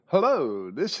Hello,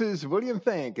 this is William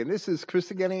Fink, and this is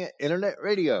Christogenea Internet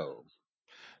Radio.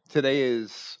 Today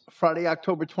is Friday,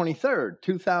 October 23rd,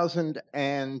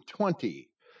 2020.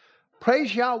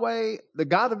 Praise Yahweh, the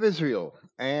God of Israel,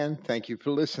 and thank you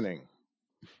for listening.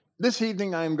 This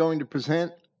evening, I am going to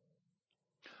present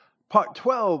part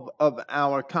 12 of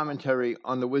our commentary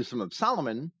on the Wisdom of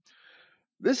Solomon.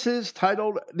 This is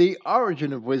titled The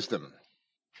Origin of Wisdom.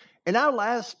 In our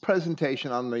last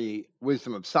presentation on the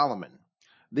Wisdom of Solomon,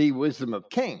 the Wisdom of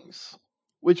Kings,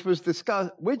 which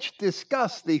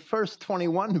discussed the first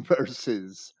 21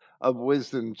 verses of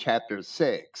Wisdom chapter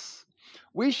 6.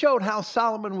 We showed how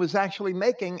Solomon was actually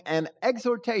making an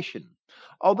exhortation,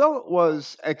 although it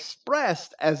was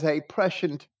expressed as a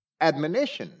prescient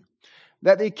admonition,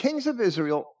 that the kings of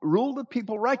Israel rule the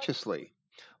people righteously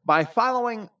by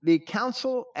following the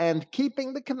counsel and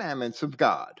keeping the commandments of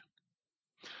God.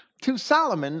 To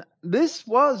Solomon, this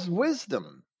was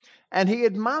wisdom, and he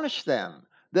admonished them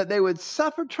that they would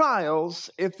suffer trials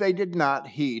if they did not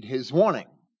heed his warning.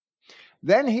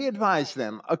 Then he advised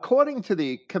them, according to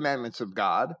the commandments of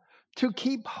God, to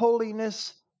keep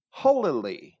holiness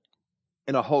holily,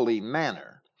 in a holy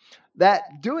manner,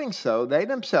 that doing so they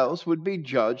themselves would be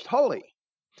judged holy.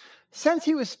 Since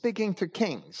he was speaking to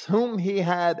kings whom he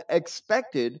had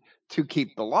expected to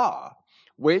keep the law,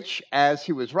 which, as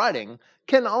he was writing,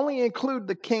 can only include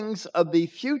the kings of the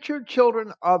future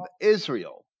children of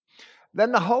Israel,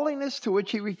 then the holiness to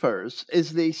which he refers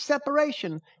is the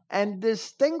separation and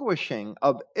distinguishing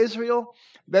of Israel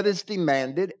that is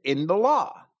demanded in the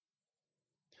law.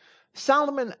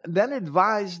 Solomon then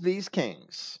advised these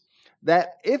kings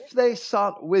that if they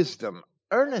sought wisdom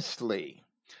earnestly,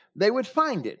 they would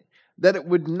find it, that it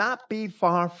would not be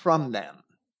far from them.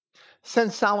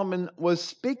 Since Solomon was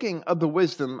speaking of the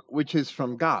wisdom which is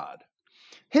from God,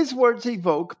 his words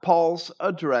evoke Paul's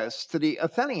address to the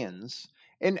Athenians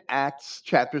in Acts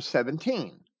chapter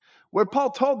 17, where Paul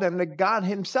told them that God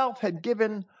himself had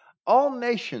given all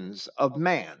nations of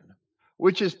man,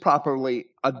 which is properly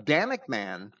Adamic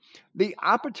man, the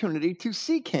opportunity to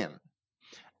seek him.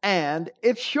 And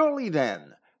if surely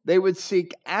then they would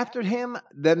seek after him,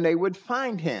 then they would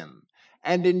find him.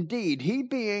 And indeed, he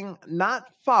being not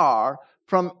far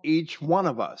from each one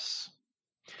of us.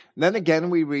 Then again,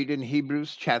 we read in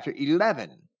Hebrews chapter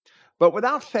 11, but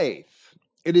without faith,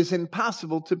 it is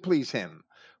impossible to please him.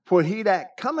 For he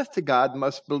that cometh to God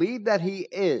must believe that he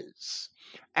is,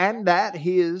 and that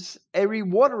he is a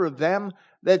rewarder of them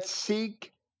that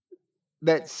seek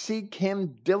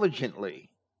him diligently.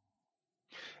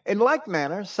 In like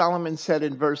manner, Solomon said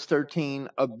in verse 13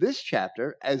 of this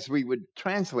chapter, as we would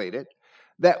translate it,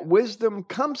 that wisdom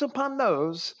comes upon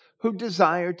those who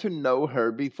desire to know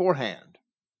her beforehand.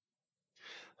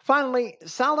 Finally,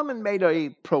 Solomon made a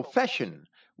profession,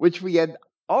 which we had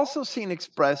also seen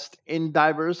expressed in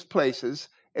diverse places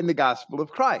in the gospel of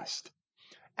Christ,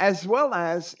 as well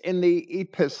as in the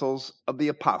epistles of the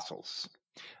apostles,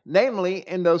 namely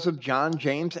in those of John,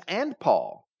 James, and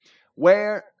Paul,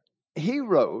 where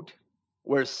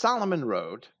Solomon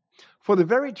wrote, for the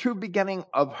very true beginning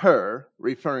of her,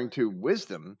 referring to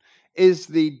wisdom, is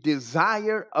the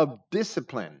desire of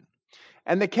discipline.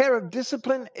 And the care of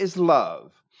discipline is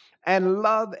love. And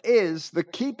love is the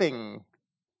keeping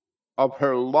of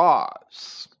her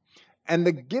laws. And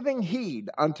the giving heed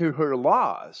unto her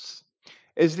laws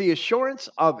is the assurance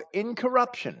of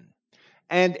incorruption.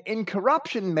 And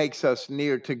incorruption makes us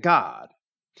near to God.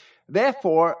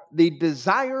 Therefore, the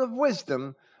desire of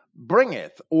wisdom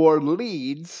bringeth or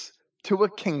leads to a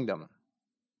kingdom.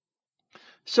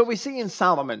 So we see in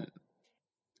Solomon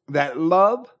that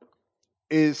love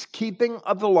is keeping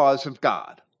of the laws of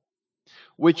God,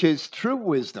 which is true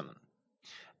wisdom,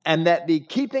 and that the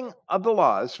keeping of the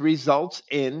laws results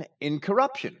in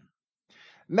incorruption.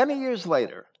 Many years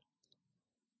later,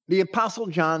 the Apostle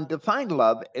John defined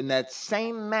love in that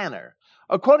same manner,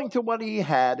 according to what he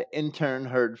had in turn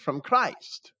heard from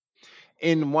Christ.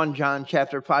 In 1 John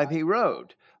chapter 5, he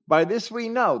wrote, by this we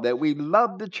know that we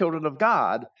love the children of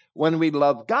God, when we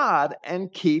love God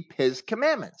and keep his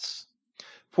commandments.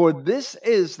 For this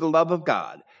is the love of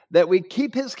God, that we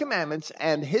keep his commandments,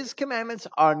 and his commandments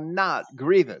are not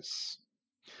grievous.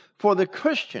 For the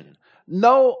Christian,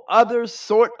 no other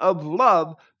sort of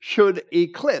love should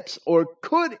eclipse or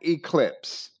could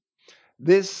eclipse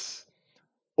this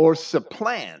or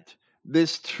supplant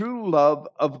this true love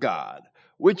of God,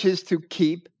 which is to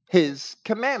keep his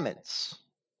commandments.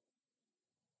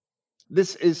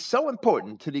 This is so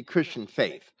important to the Christian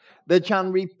faith that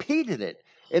John repeated it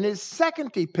in his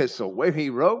second epistle, where he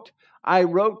wrote, I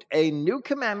wrote a new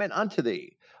commandment unto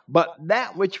thee, but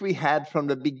that which we had from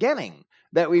the beginning,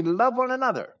 that we love one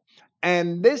another.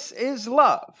 And this is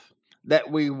love,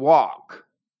 that we walk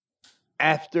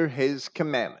after his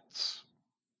commandments.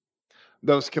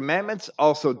 Those commandments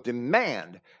also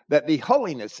demand that the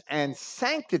holiness and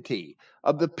sanctity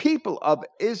of the people of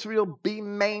Israel be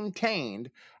maintained,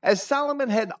 as Solomon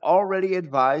had already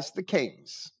advised the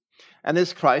kings, and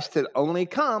as Christ had only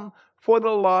come for the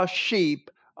lost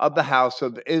sheep of the house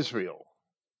of Israel.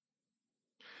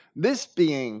 This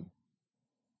being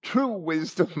true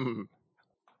wisdom,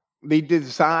 the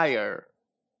desire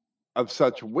of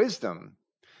such wisdom,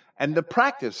 and the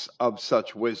practice of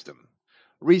such wisdom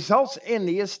results in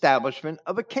the establishment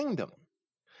of a kingdom.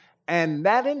 And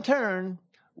that in turn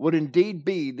would indeed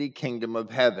be the kingdom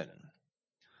of heaven.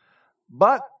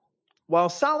 But while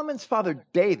Solomon's father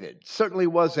David certainly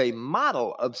was a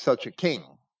model of such a king,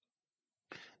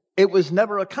 it was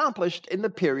never accomplished in the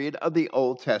period of the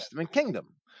Old Testament kingdom,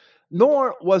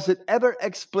 nor was it ever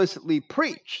explicitly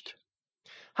preached.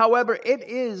 However, it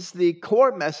is the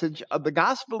core message of the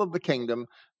gospel of the kingdom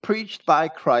preached by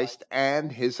Christ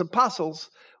and his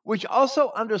apostles, which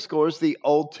also underscores the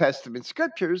Old Testament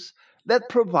scriptures that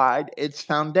provide its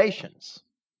foundations.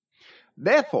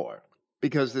 Therefore,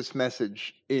 because this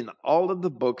message in all of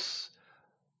the books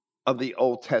of the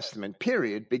Old Testament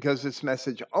period, because this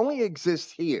message only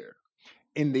exists here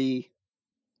in the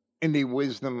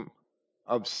wisdom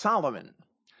of Solomon,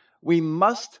 we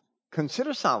must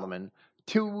consider Solomon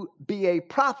to be a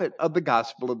prophet of the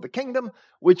gospel of the kingdom,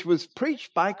 which was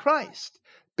preached by Christ,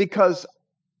 because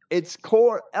its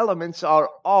core elements are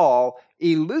all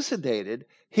elucidated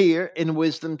here in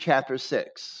Wisdom chapter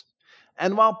 6.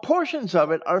 And while portions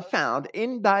of it are found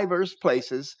in diverse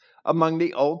places among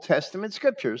the Old Testament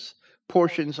scriptures,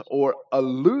 portions or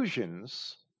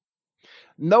allusions,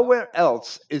 nowhere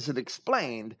else is it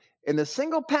explained in a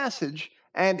single passage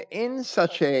and in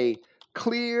such a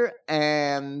clear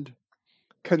and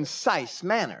concise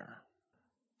manner.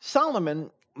 Solomon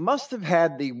must have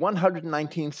had the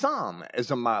 119th Psalm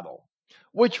as a model,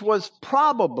 which was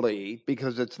probably,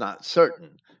 because it's not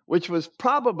certain, which was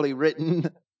probably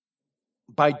written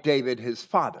by David, his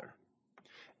father.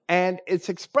 And its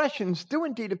expressions do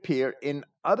indeed appear in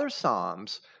other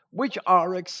Psalms, which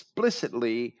are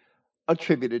explicitly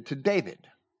attributed to David,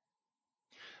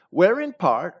 where in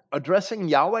part, addressing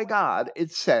Yahweh God,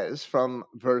 it says from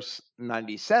verse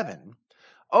 97,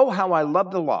 "Oh, how I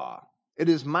love the law! It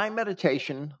is my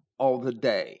meditation all the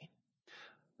day.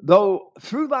 Though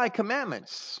through thy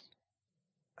commandments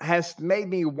hast made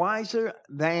me wiser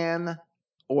than,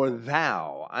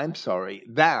 thou,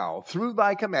 through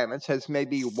thy commandments hast made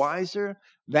me wiser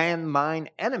than mine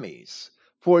enemies,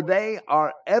 for they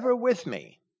are ever with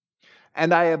me.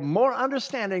 And I have more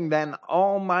understanding than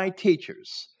all my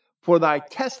teachers, for thy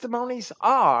testimonies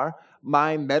are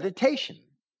my meditation.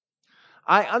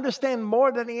 I understand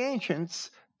more than the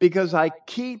ancients, because I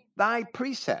keep thy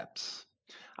precepts.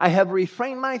 I have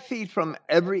refrained my feet from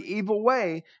every evil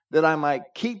way, that I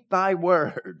might keep thy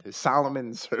word."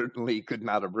 Solomon certainly could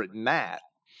not have written that.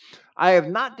 "I have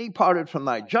not departed from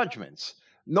thy judgments,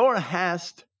 nor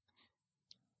hast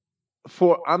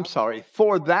for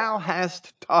thou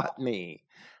hast taught me.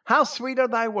 How sweet are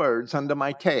thy words unto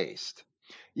my taste.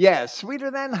 Yes, sweeter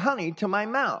than honey to my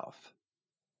mouth.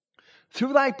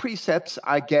 Through thy precepts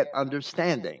I get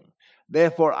understanding.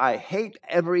 Therefore I hate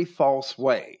every false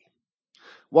way."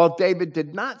 While David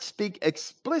did not speak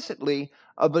explicitly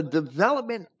of a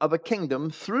development of a kingdom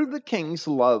through the king's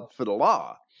love for the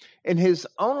law, in his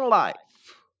own life,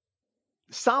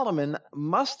 Solomon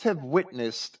must have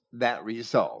witnessed that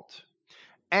result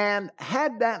and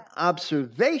had that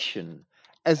observation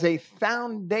as a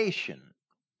foundation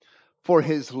for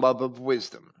his love of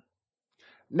wisdom.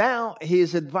 Now he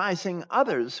is advising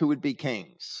others who would be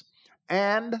kings.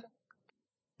 And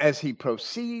as he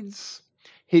proceeds,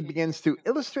 he begins to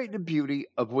illustrate the beauty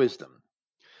of wisdom,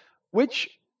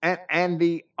 which and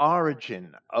the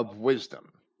origin of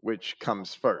wisdom, which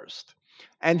comes first.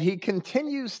 And he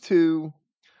continues to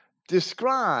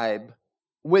describe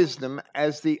wisdom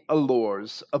as the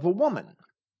allures of a woman.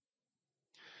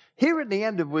 Here at the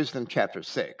end of Wisdom chapter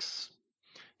 6,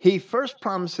 he first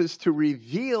promises to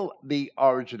reveal the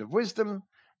origin of wisdom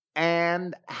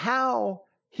and how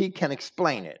he can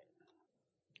explain it,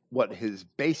 what his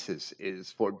basis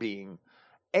is for being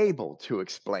able to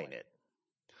explain it.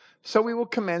 So we will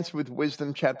commence with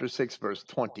Wisdom chapter 6, verse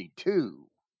 22.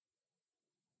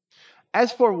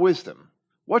 "As for wisdom,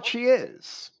 what she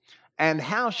is, and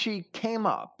how she came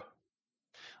up,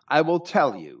 I will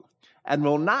tell you, and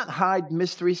will not hide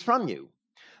mysteries from you,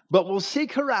 but will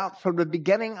seek her out from the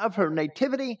beginning of her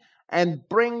nativity, and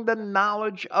bring the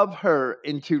knowledge of her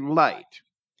into light.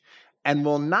 and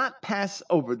will not pass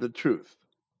over the truth.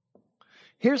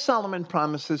 Here Solomon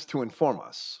promises to inform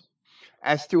us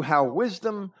as to how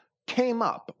wisdom came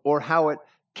up or how it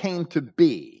came to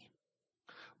be.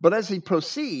 But as he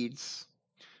proceeds,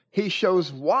 he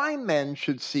shows why men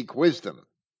should seek wisdom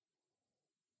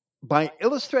by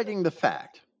illustrating the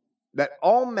fact that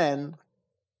all men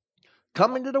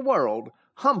come into the world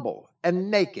humble and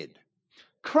naked,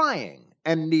 crying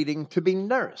and needing to be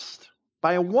nursed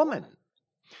by a woman.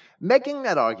 Making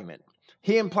that argument,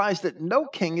 he implies that no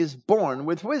king is born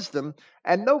with wisdom,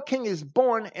 and no king is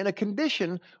born in a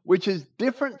condition which is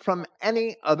different from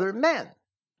any other man.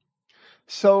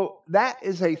 So that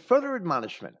is a further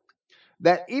admonishment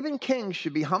that even kings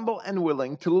should be humble and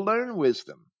willing to learn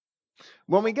wisdom.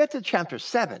 When we get to chapter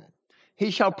 7, he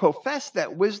shall profess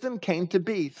that wisdom came to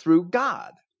be through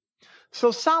God.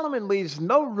 So Solomon leaves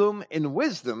no room in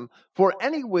wisdom for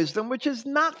any wisdom which is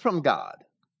not from God.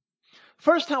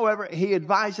 First, however, he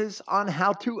advises on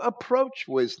how to approach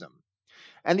wisdom.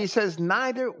 And he says,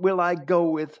 neither will I go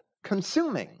with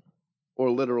consuming, or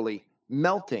literally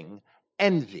melting,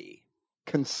 envy.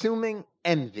 Consuming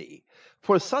envy.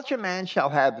 For such a man shall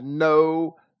have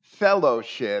no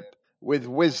fellowship with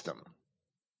wisdom.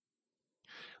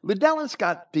 Liddell and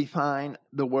Scott define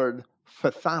the word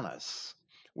phthanos,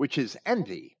 which is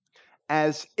envy,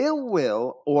 as ill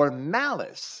will or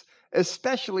malice,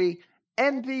 especially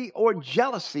envy or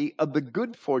jealousy of the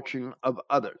good fortune of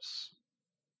others.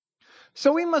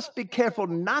 So we must be careful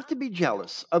not to be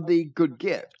jealous of the good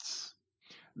gifts,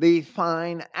 the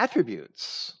fine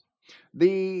attributes,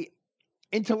 the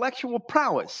intellectual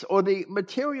prowess, or the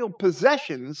material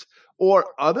possessions or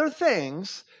other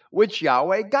things which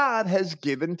Yahweh God has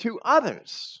given to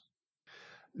others.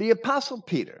 The Apostle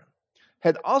Peter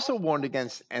had also warned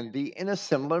against envy in a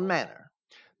similar manner,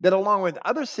 that along with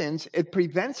other sins, it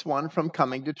prevents one from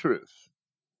coming to truth.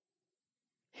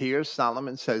 Here,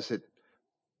 Solomon says it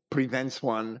prevents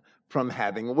one from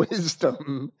having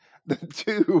wisdom. The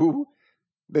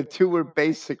two are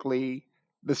basically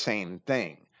the same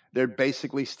thing. They're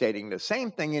basically stating the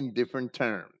same thing in different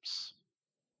terms.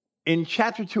 In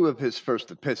chapter 2 of his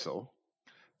first epistle,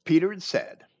 Peter had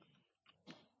said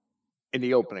in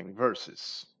the opening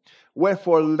verses,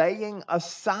 wherefore laying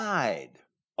aside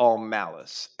all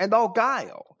malice and all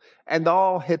guile and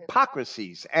all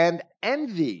hypocrisies and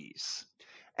envies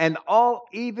and all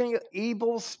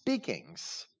evil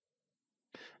speakings,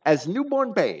 as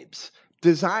newborn babes,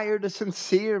 desire the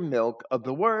sincere milk of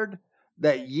the word,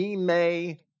 that ye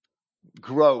may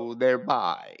grow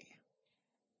thereby.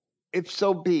 If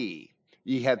so be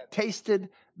ye have tasted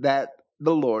that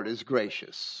the Lord is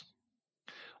gracious.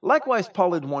 Likewise,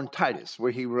 Paul had warned Titus,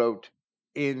 where he wrote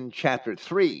in chapter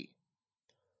 3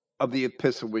 of the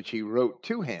epistle which he wrote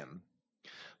to him,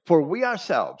 for we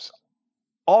ourselves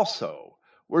also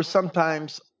were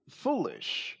sometimes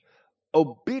foolish,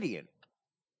 disobedient,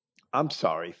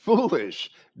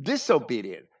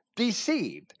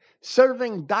 deceived,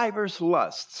 serving divers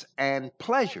lusts and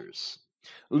pleasures,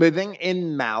 living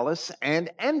in malice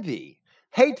and envy,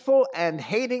 hateful and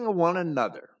hating one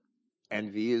another.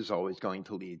 Envy is always going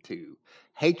to lead to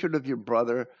hatred of your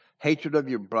brother. Hatred of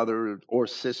your brother or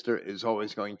sister is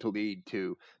always going to lead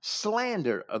to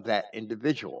slander of that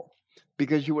individual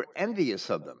because you were envious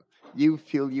of them. You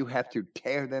feel you have to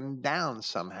tear them down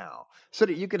somehow so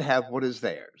that you can have what is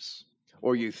theirs,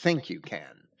 or you think you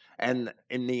can. And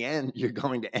in the end, you're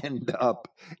going to end up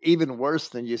even worse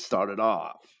than you started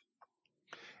off.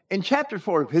 In chapter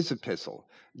 4 of his epistle,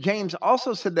 James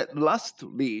also said that lust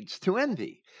leads to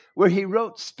envy, where he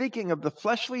wrote, speaking of the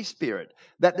fleshly spirit,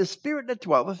 that the spirit that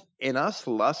dwelleth in us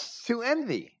lusts to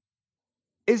envy.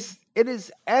 It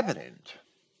is evident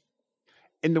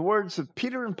in the words of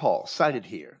Peter and Paul cited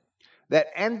here that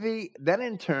envy then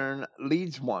in turn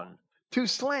leads one to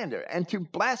slander and to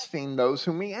blaspheme those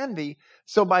whom we envy.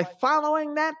 So by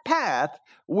following that path,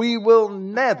 we will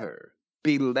never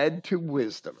be led to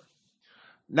wisdom.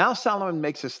 Now Solomon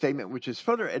makes a statement which is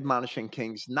further admonishing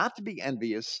kings not to be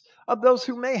envious of those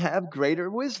who may have greater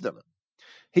wisdom.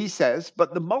 He says,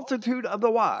 but the multitude of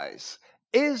the wise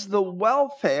is the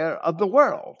welfare of the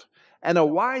world, and a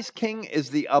wise king is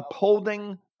the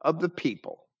upholding of the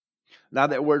people. Now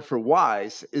that word for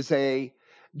wise is a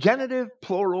genitive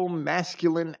plural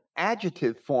masculine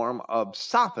adjective form of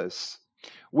sophos,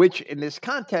 which in this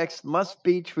context must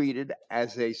be treated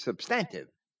as a substantive,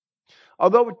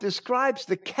 although it describes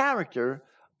the character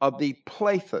of the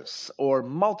plethys, or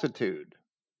multitude.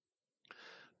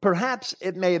 Perhaps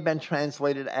it may have been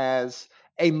translated as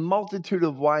a multitude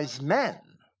of wise men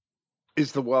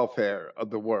is the welfare of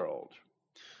the world.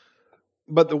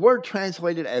 But the word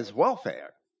translated as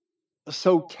welfare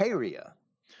soteria,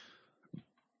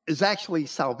 is actually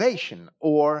salvation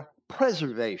or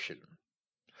preservation.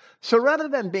 So rather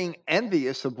than being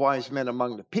envious of wise men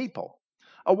among the people,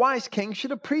 a wise king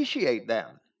should appreciate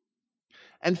them.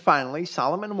 And finally,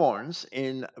 Solomon warns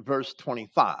in verse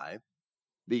 25,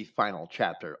 the final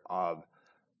chapter of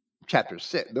chapter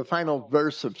 6, the final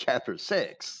verse of chapter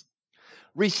 6.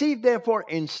 Receive therefore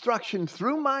instruction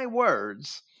through my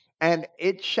words, and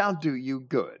it shall do you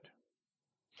good.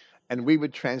 And we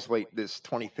would translate this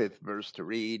 25th verse to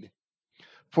read,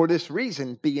 for this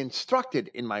reason be instructed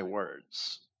in my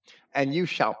words, and you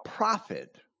shall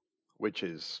profit, which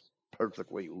is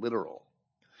perfectly literal.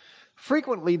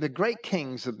 Frequently, the great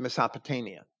kings of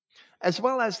Mesopotamia, as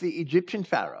well as the Egyptian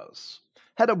pharaohs,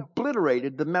 had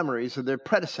obliterated the memories of their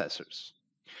predecessors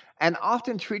and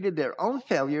often treated their own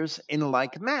failures in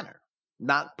like manner,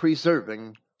 not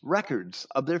preserving records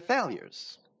of their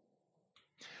failures,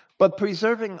 but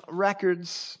preserving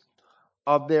records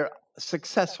of their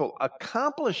successful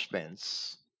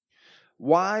accomplishments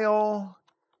while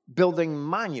building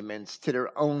monuments to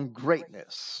their own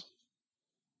greatness.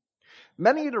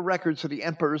 Many of the records of the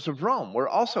emperors of Rome were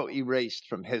also erased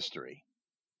from history.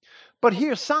 But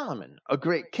here Solomon, a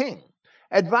great king,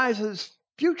 advises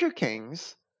future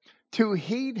kings to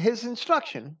heed his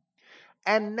instruction,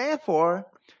 and therefore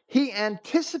he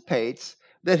anticipates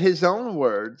that his own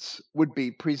words would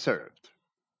be preserved.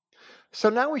 So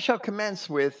now we shall commence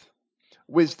with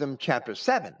Wisdom chapter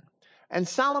 7. And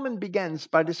Solomon begins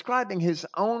by describing his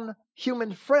own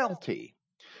human frailty,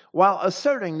 while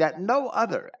asserting that no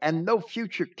other and no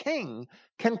future king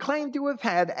can claim to have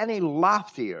had any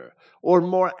loftier or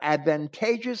more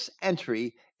advantageous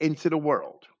entry into the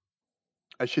world.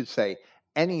 I should say,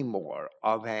 any more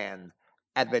of an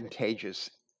advantageous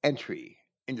entry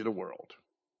into the world.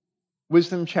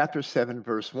 Wisdom chapter 7,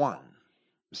 verse 1.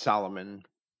 Solomon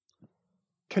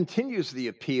continues the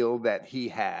appeal that he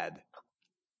had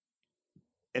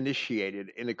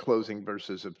initiated in the closing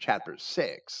verses of chapter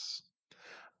 6.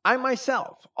 I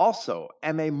myself also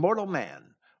am a mortal man,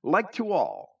 like to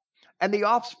all, and the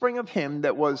offspring of him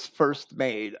that was first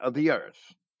made of the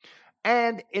earth.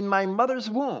 And in my mother's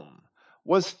womb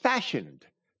was fashioned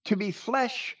to be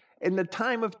flesh in the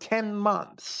time of 10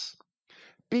 months,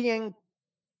 being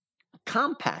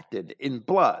compacted in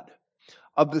blood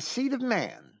of the seed of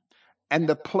man, and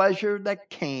the pleasure that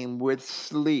came with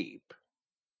sleep.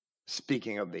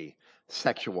 Speaking of the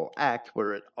sexual act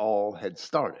where it all had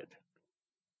started.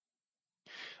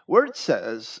 Where it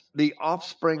says, the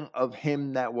offspring of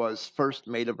him that was first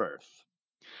made of earth,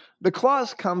 the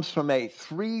clause comes from a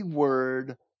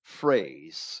 3-word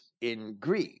phrase in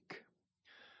Greek,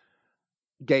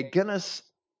 gegenes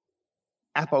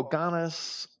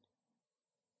apogonos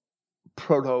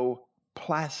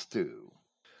protoplastou.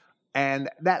 And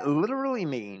that literally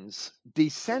means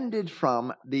descended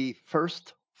from the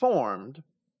first formed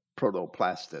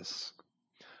protoplastus,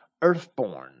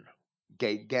 earthborn,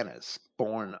 gegenes,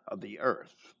 born of the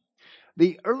earth.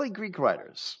 The early Greek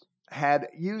writers had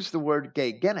used the word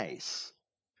gegenes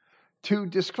to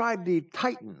describe the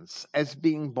Titans as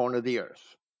being born of the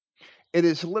earth. It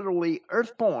is literally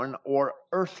earthborn or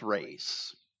earth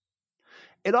race.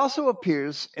 It also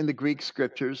appears in the Greek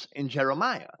scriptures in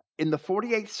Jeremiah, in the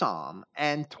 48th Psalm,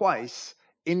 and twice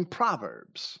in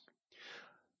Proverbs.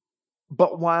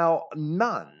 But while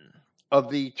none of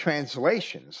the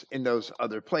translations in those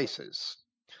other places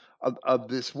of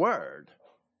this word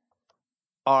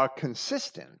are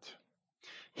consistent,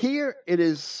 here it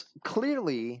is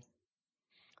clearly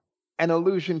an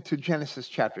allusion to Genesis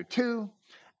chapter 2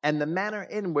 and the manner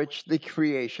in which the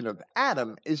creation of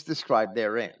Adam is described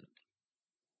therein.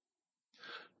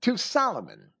 To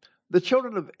Solomon, the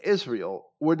children of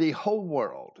Israel were the whole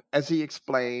world, as he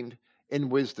explained in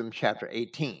Wisdom chapter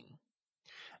 18.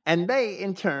 And they,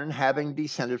 in turn, having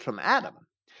descended from Adam,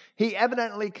 he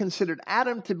evidently considered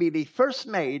Adam to be the first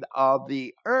made of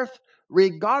the earth,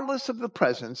 regardless of the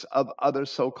presence of other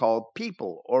so-called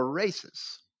people or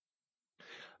races.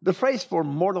 The phrase for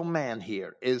mortal man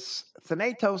here is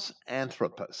thanatos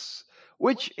anthropos,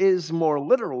 which is more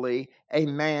literally a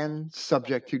man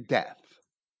subject to death.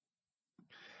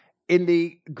 In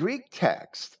the Greek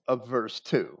text of verse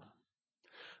 2,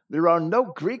 there are no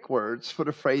Greek words for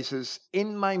the phrases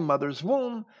in my mother's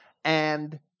womb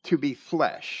and to be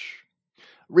flesh,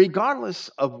 regardless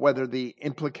of whether the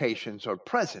implications are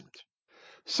present.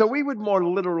 So we would more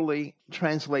literally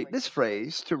translate this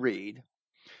phrase to read,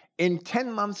 in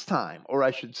 10 months' time, or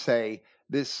I should say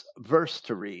this verse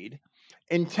to read,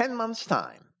 in 10 months'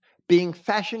 time, being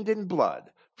fashioned in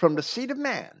blood from the seed of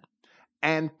man,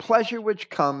 and pleasure which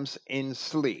comes in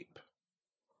sleep.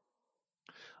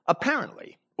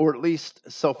 Apparently, or at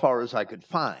least so far as I could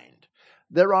find,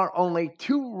 there are only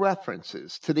two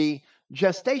references to the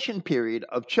gestation period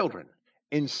of children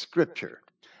in Scripture,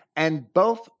 and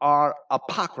both are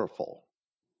apocryphal.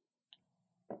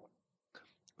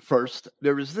 First,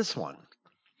 there is this one,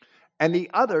 and the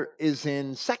other is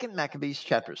in 2 Maccabees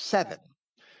chapter 7,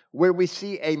 where we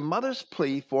see a mother's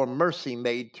plea for mercy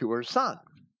made to her son.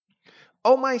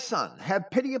 O my son,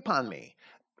 have pity upon me,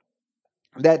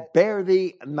 that bare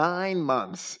thee 9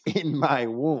 months in my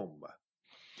womb.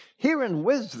 Here in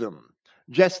wisdom,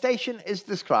 gestation is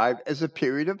described as a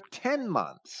period of 10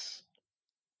 months.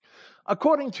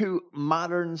 According to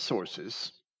modern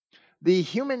sources, the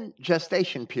human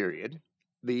gestation period,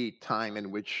 the time in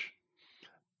which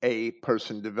a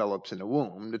person develops in a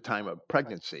womb, the time of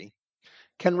pregnancy,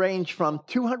 can range from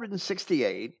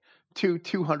 268 to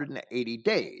 280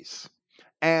 days.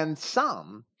 And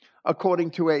some,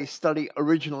 according to a study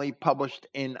originally published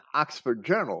in Oxford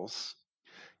Journals,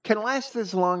 can last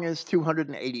as long as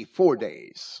 284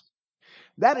 days.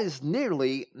 That is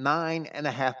nearly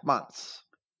 9.5 months.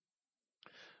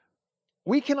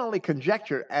 We can only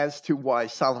conjecture as to why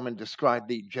Solomon described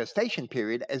the gestation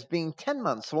period as being 10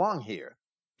 months long here.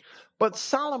 But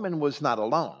Solomon was not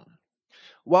alone.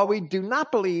 While we do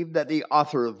not believe that the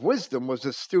author of Wisdom was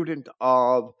a student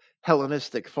of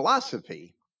Hellenistic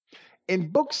philosophy,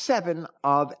 in Book 7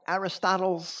 of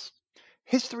Aristotle's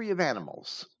History of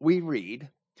Animals, we read,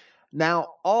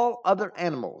 "Now all other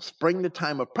animals bring the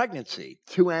time of pregnancy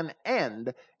to an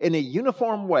end in a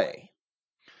uniform way."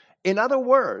 In other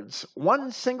words,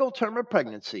 one single term of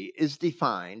pregnancy is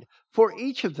defined for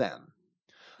each of them.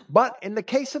 But in the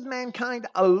case of mankind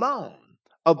alone,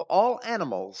 of all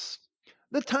animals,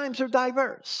 the times are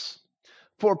diverse.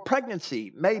 For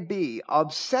pregnancy may be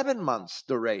of 7 months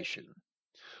duration,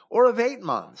 or of 8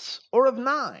 months, or of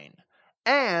 9,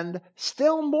 and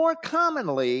still more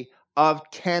commonly of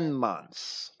 10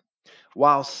 months,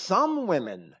 while some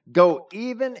women go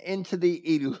even into the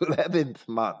 11th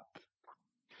month.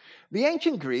 The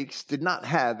ancient Greeks did not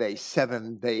have a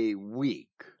 7-day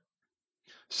week.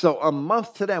 So a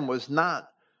month to them was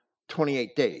not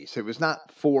 28 days. It was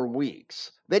not 4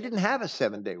 weeks. They didn't have a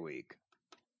 7-day week.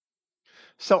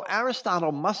 So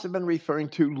Aristotle must have been referring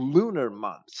to lunar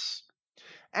months.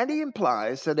 And he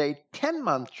implies that a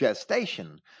 10-month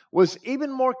gestation was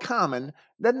even more common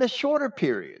than the shorter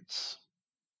periods.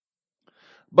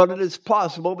 But it is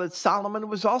plausible that Solomon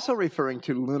was also referring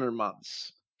to lunar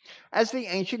months, as the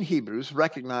ancient Hebrews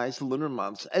recognized lunar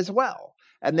months as well,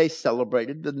 and they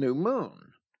celebrated the new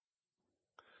moon.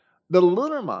 The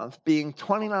lunar month being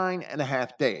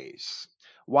 29.5 days,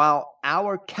 while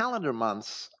our calendar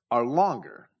months are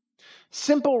longer.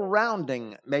 Simple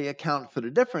rounding may account for the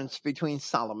difference between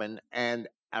Solomon and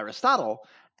Aristotle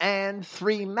and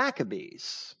 3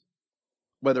 Maccabees,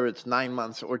 whether it's 9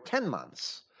 months or 10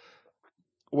 months,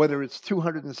 whether it's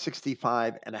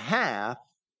 265.5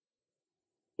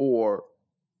 or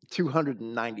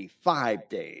 295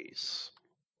 days,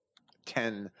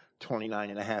 10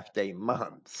 29.5-day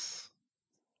months.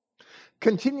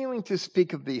 Continuing to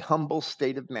speak of the humble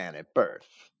state of man at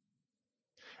birth.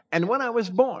 And when I was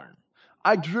born,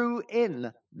 I drew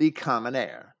in the common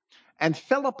air, and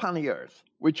fell upon the earth,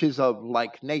 which is of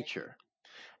like nature.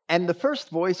 And the first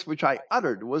voice which I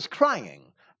uttered was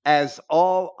crying, as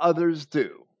all others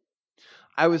do.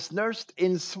 I was nursed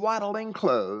in swaddling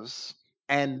clothes,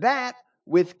 and that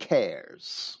with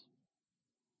cares.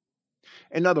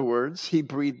 In other words, he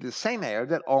breathed the same air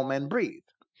that all men breathe,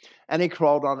 and he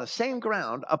crawled on the same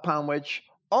ground upon which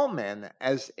all men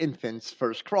as infants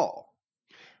first crawl.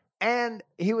 And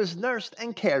he was nursed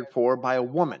and cared for by a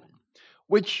woman,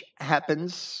 which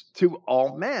happens to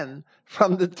all men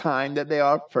from the time that they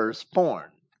are first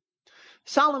born.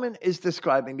 Solomon is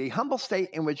describing the humble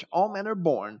state in which all men are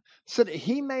born so that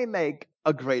he may make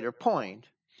a greater point.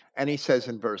 And he says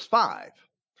in verse 5,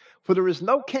 "For there is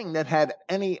no king that had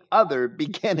any other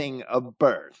beginning of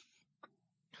birth.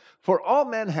 For all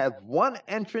men have one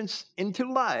entrance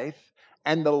into life,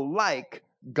 and the like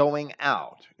going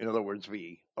out." In other words,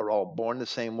 we are all born the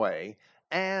same way,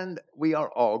 and we are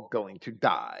all going to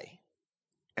die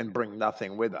and bring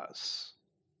nothing with us.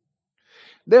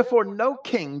 Therefore, no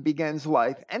king begins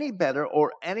life any better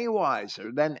or any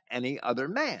wiser than any other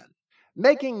man.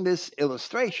 Making this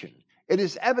illustration, it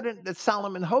is evident that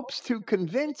Solomon hopes to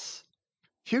convince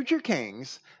future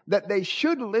kings that they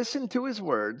should listen to his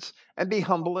words and be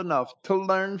humble enough to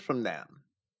learn from them.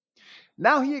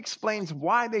 Now he explains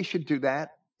why they should do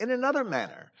that in another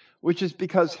manner, which is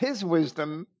because his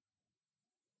wisdom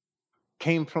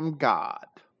came from God.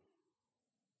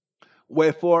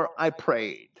 Wherefore I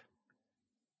prayed.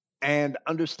 and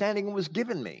understanding was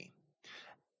given me.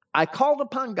 I called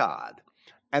upon God,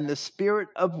 and the spirit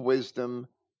of wisdom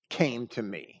came to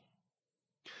me.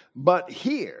 But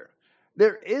here,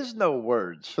 there is no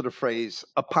words for the phrase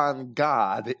upon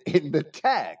God in the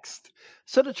text,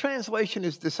 so the translation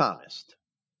is dishonest.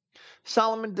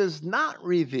 Solomon does not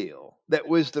reveal that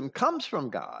wisdom comes from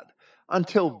God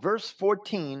until verse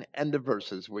 14 and the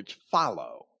verses which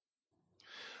follow.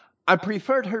 I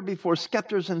preferred her before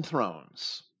scepters and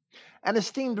thrones, and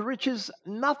esteemed riches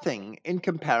nothing in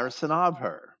comparison of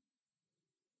her.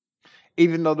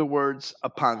 Even though the words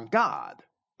upon God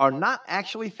are not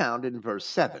actually found in verse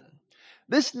 7,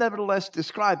 this nevertheless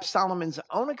describes Solomon's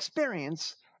own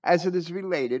experience as it is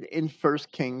related in 1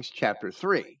 Kings chapter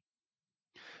 3.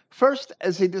 First,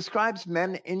 as he describes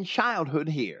men in childhood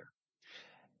here.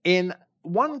 In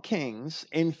 1 Kings,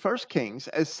 in 1 Kings,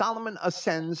 as Solomon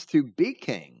ascends to be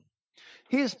king,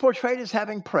 he is portrayed as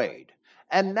having prayed,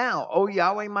 "And now, O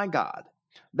Yahweh my God,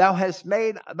 thou hast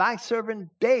made thy servant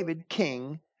David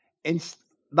king,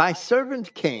 thy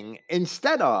servant king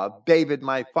instead of David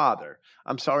my father."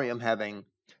 I'm sorry, I'm having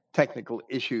technical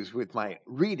issues with my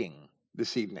reading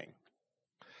this evening.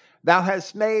 "Thou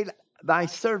hast made thy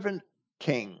servant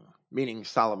king," meaning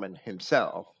Solomon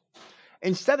himself,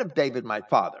 "instead of David my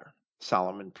father,"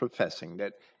 Solomon professing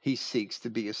that he seeks to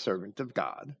be a servant of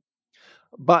God.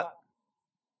 "But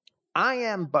I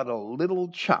am but a little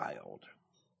child.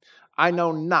 I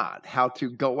know not how to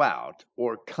go out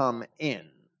or come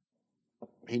in."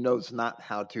 He knows not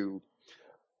how to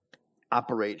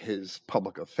operate his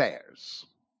public affairs.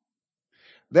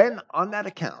 Then, on that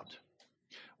account,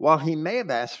 while he may have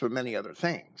asked for many other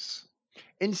things,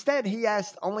 instead he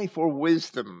asked only for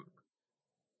wisdom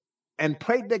and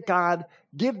prayed that God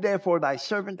give therefore thy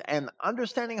servant an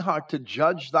understanding heart to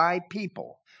judge thy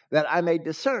people, that I may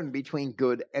discern between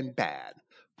good and bad.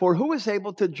 For who is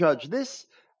able to judge this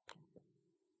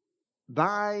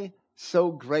thy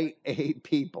so great a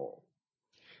people?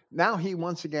 Now he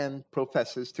once again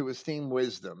professes to esteem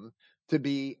wisdom to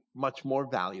be much more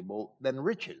valuable than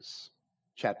riches.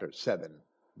 Chapter 7,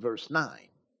 verse 9.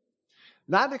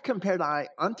 "Neither compared I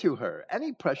unto her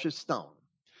any precious stone,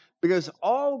 because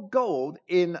all gold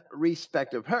in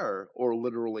respect of her," or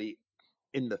literally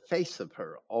in the face of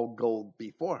her, all gold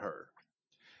before her,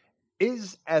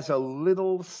 "is as a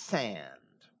little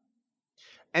sand,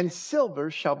 and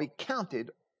silver shall be counted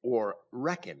or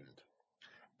reckoned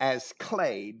as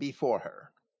clay before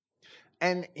her."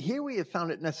 And here we have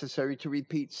found it necessary to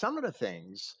repeat some of the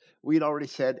things we had already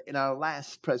said in our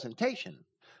last presentation,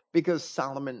 because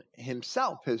Solomon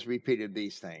himself has repeated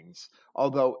these things,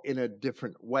 although in a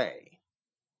different way.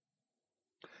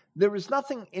 There is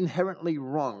nothing inherently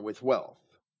wrong with wealth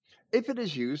if it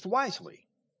is used wisely,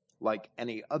 like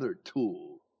any other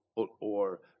tool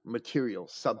or material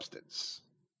substance.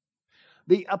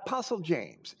 The Apostle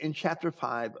James, in chapter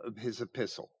 5 of his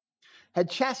epistle, had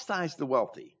chastised the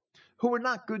wealthy who were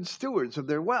not good stewards of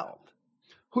their wealth,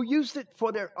 who used it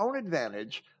for their own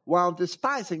advantage while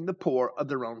despising the poor of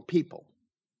their own people.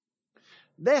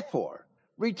 Therefore,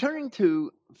 returning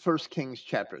to 1 Kings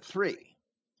chapter 3,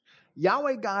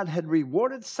 Yahweh God had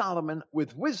rewarded Solomon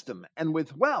with wisdom and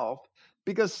with wealth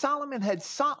because Solomon had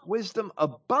sought wisdom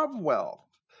above wealth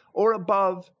or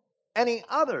above any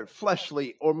other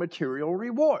fleshly or material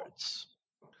rewards.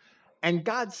 And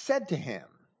God said to him,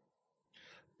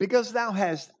 "Because thou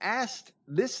hast asked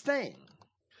this thing,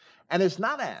 and hast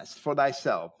not asked for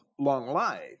thyself long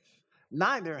life,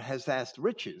 neither hast asked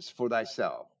riches for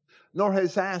thyself, nor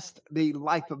hast asked the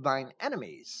life of thine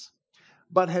enemies,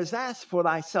 but hast asked for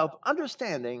thyself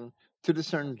understanding to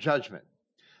discern judgment.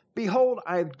 Behold,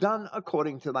 I have done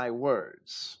according to thy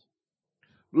words.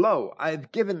 Lo, I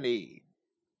have given thee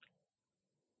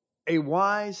a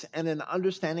wise and an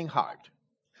understanding heart,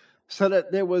 so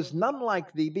that there was none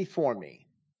like thee before me,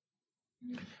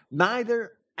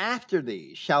 neither after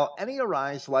thee shall any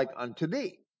arise like unto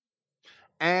thee.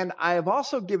 And I have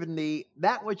also given thee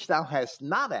that which thou hast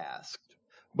not asked,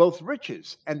 both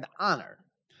riches and honor,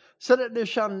 so that there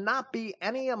shall not be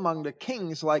any among the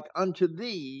kings like unto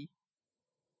thee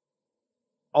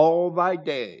all thy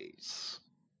days.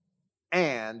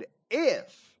 And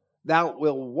if thou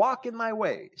wilt walk in my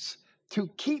ways, to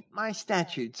keep my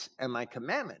statutes and my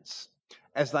commandments,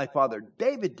 as thy father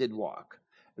David did walk,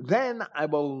 then I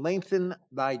will lengthen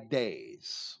thy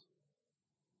days."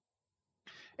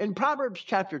 In Proverbs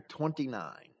chapter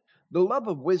 29, the love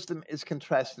of wisdom is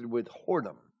contrasted with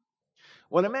whoredom.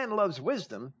 When a man loves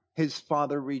wisdom, his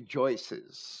father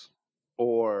rejoices.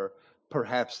 Or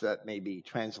perhaps that may be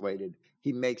translated,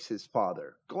 he makes his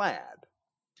father glad.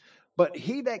 But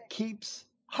he that keeps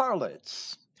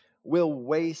harlots will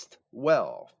waste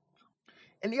wealth.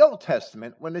 In the Old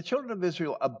Testament, when the children of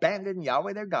Israel abandoned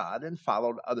Yahweh their God and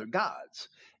followed other gods,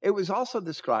 it was also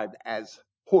described as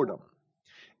whoredom,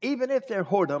 even if their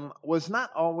whoredom was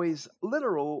not always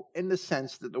literal in the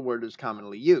sense that the word is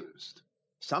commonly used.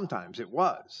 Sometimes it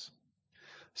was.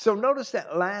 So notice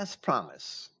that last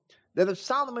promise, that if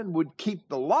Solomon would keep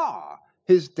the law,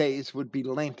 his days would be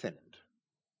lengthened.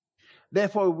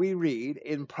 Therefore, we read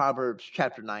in Proverbs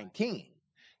chapter 19,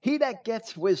 he that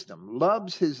gets wisdom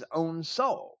loves his own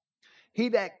soul. He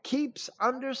that keeps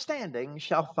understanding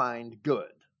shall find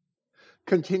good.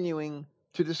 Continuing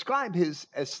to describe his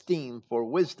esteem for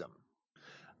wisdom.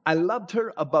 I loved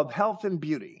her above health and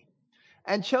beauty,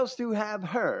 and chose to have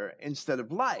her instead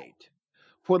of light,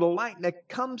 for the light that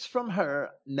comes from her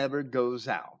never goes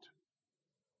out.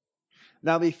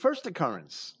 Now, the first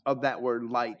occurrence of that word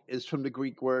light is from the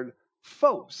Greek word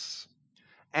phos,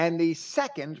 and the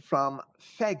second from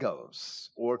phagos,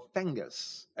 or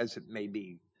phengus, as it may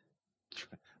be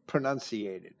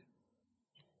pronunciated.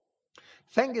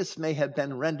 Phengus may have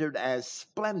been rendered as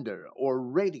splendor or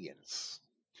radiance.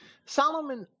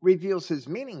 Solomon reveals his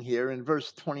meaning here in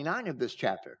verse 29 of this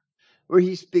chapter, where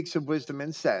he speaks of wisdom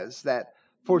and says that,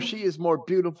 for she is more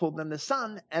beautiful than the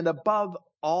sun and above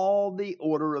all the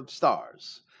order of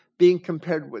stars. Being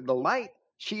compared with the light,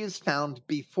 she is found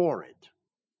before it.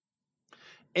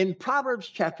 In Proverbs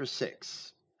chapter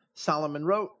 6, Solomon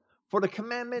wrote, for the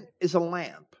commandment is a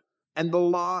lamp, and the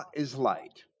law is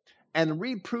light, and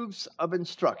reproofs of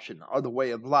instruction are the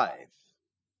way of life.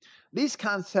 These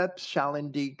concepts shall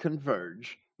indeed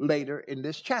converge later in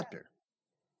this chapter.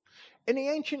 In the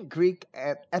ancient Greek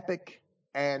epic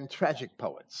and tragic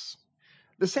poets,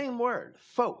 the same word,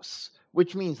 phos,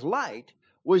 which means light,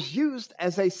 was used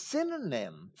as a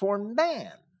synonym for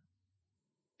man.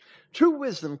 True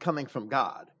wisdom coming from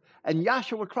God, and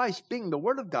Yahshua Christ being the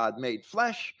Word of God made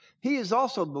flesh, he is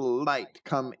also the light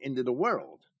come into the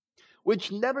world,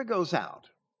 which never goes out.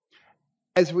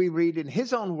 As we read in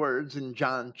his own words in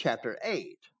John chapter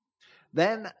 8,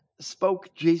 then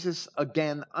spoke Jesus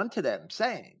again unto them,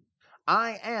 saying,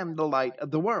 I am the light of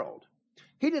the world.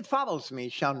 He that follows me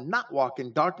shall not walk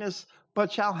in darkness,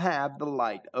 but shall have the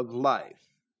light of life.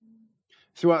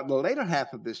 Throughout the later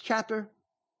half of this chapter,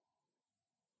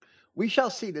 we shall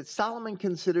see that Solomon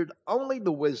considered only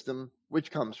the wisdom which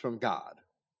comes from God,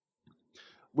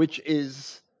 which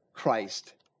is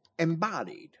Christ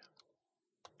embodied.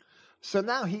 So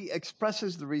now he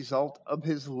expresses the result of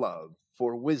his love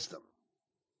for wisdom.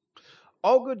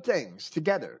 All good things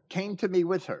together came to me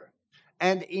with her,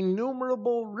 and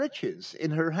innumerable riches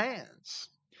in her hands.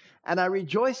 And I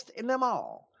rejoiced in them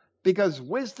all, because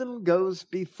wisdom goes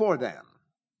before them,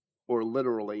 or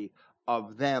literally,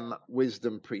 of them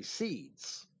wisdom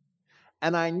precedes.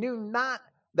 And I knew not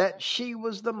that she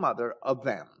was the mother of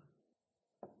them.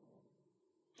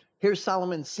 Here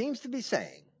Solomon seems to be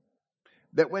saying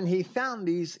that when he found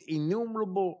these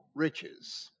innumerable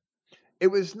riches, it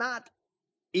was not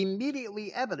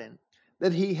immediately evident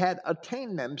that he had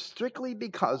attained them strictly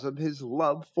because of his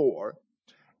love for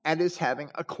and his having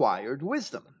acquired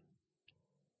wisdom.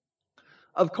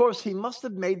 Of course, he must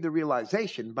have made the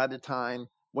realization by the time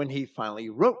when he finally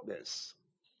wrote this,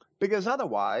 because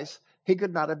otherwise he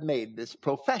could not have made this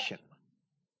profession.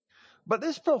 But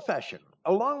this profession,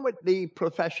 along with the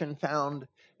profession found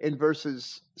in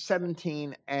verses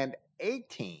 17 and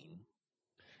 18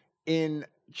 in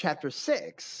chapter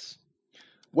 6,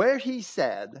 where he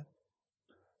said,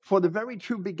 for the very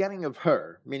true beginning of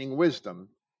her, meaning wisdom,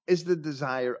 is the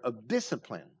desire of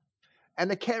discipline.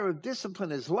 And the care of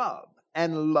discipline is love,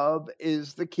 and love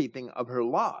is the keeping of her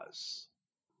laws.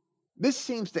 This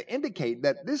seems to indicate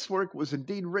that this work was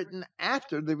indeed written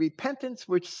after the repentance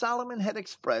which Solomon had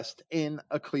expressed in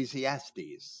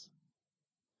Ecclesiastes.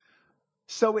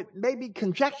 So it may be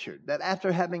conjectured that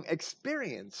after having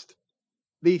experienced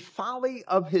the folly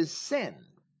of his sin,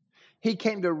 he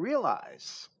came to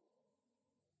realize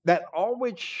that all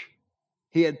which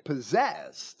he had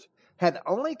possessed had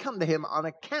only come to him on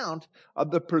account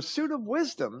of the pursuit of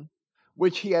wisdom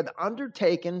which he had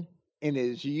undertaken in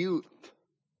his youth.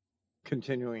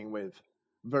 Continuing with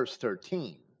verse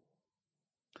 13.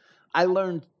 I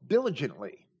learned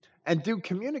diligently and do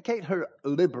communicate her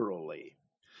liberally.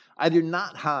 I do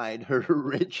not hide her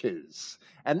riches.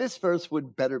 And this verse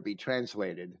would better be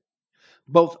translated,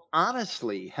 both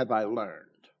honestly have I learned,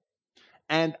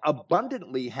 and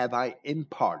abundantly have I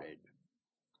imparted.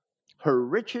 Her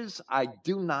riches I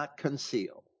do not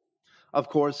conceal. Of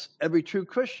course, every true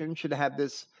Christian should have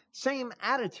this same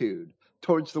attitude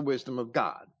towards the wisdom of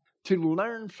God, to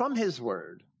learn from his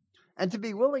word, and to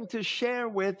be willing to share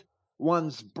with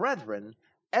one's brethren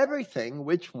everything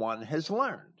which one has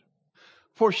learned.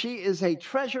 For she is a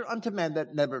treasure unto men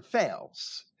that never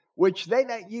fails, which they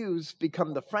that use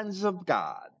become the friends of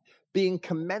God, being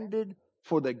commended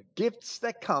for the gifts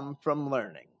that come from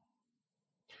learning.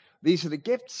 These are the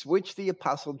gifts which the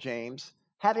Apostle James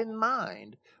had in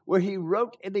mind, where he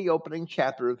wrote in the opening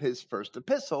chapter of his first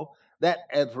epistle that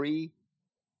every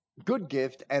good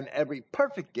gift and every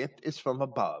perfect gift is from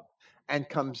above and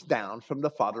comes down from the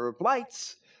Father of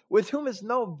lights, with whom is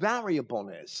no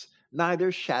variableness,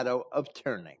 neither shadow of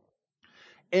turning.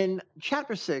 In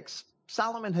chapter 6,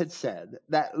 Solomon had said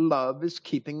that love is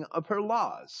keeping of her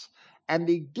laws, and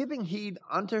the giving heed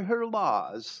unto her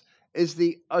laws is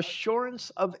the assurance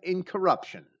of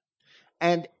incorruption,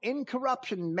 and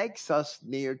incorruption makes us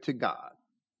near to God.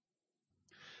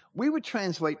 We would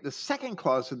translate the second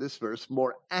clause of this verse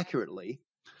more accurately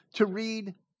to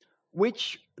read,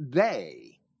 which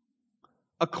they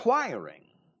acquiring,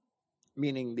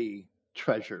 meaning the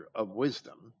treasure of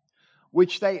wisdom,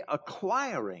 which they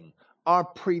acquiring are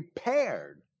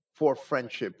prepared for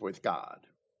friendship with God.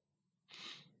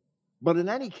 But in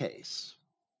any case,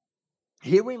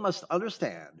 here we must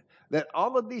understand that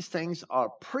all of these things are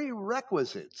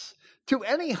prerequisites to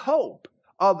any hope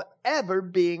of ever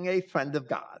being a friend of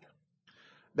God.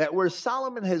 That where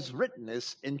Solomon has written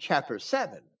this in chapter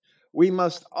 7, we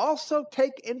must also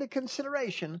take into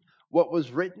consideration what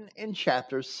was written in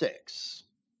chapter 6.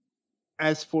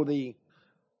 As for the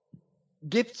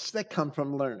gifts that come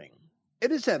from learning,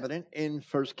 it is evident in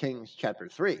 1 Kings chapter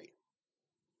 3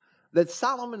 that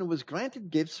Solomon was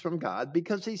granted gifts from God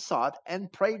because he sought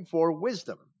and prayed for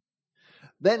wisdom.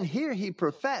 Then here he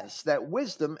professed that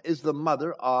wisdom is the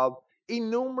mother of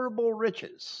innumerable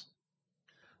riches.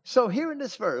 So here in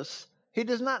this verse, he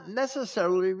does not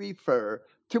necessarily refer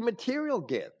to material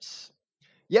gifts.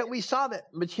 Yet we saw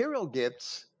that material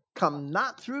gifts come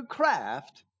not through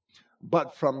craft,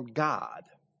 but from God.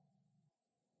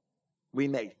 We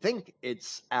may think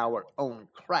it's our own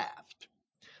craft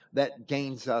that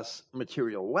gains us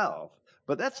material wealth,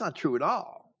 but that's not true at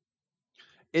all.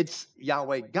 It's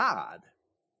Yahweh God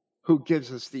who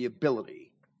gives us the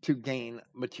ability to gain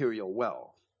material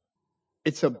wealth.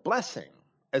 It's a blessing,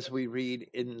 as we read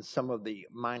in some of the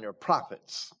minor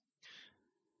prophets,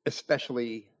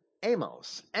 especially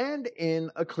Amos and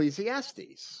in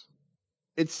Ecclesiastes.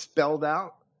 It's spelled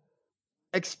out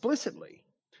explicitly.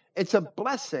 It's a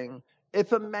blessing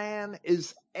if a man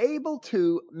is able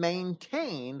to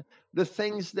maintain the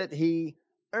things that he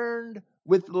earned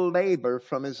with labor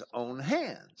from his own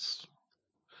hands.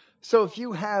 So if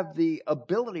you have the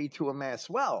ability to amass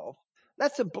wealth,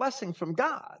 that's a blessing from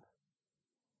God.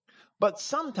 But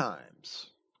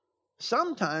sometimes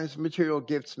material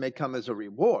gifts may come as a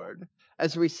reward,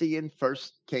 as we see in 1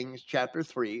 Kings chapter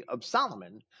 3 of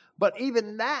Solomon. But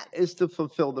even that is to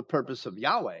fulfill the purpose of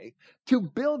Yahweh, to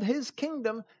build his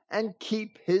kingdom and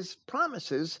keep his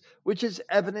promises, which is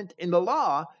evident in the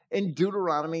law in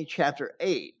Deuteronomy chapter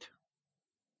 8.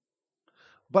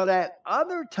 But at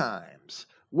other times,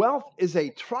 wealth is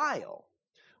a trial,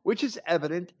 which is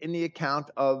evident in the account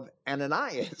of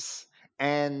Ananias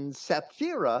and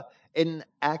Sapphira in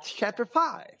Acts chapter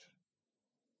 5,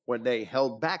 when they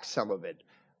held back some of it.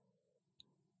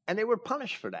 And they were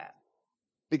punished for that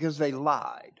because they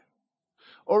lied.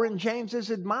 Or in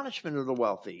James's admonishment of the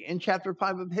wealthy in chapter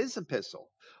 5 of his epistle.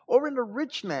 Or in the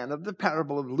rich man of the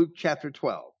parable of Luke chapter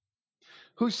 12,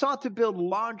 who sought to build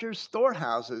larger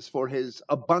storehouses for his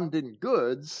abundant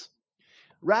goods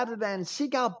rather than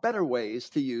seek out better ways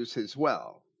to use his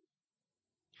wealth.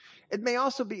 It may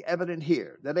also be evident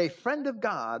here that a friend of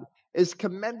God is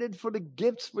commended for the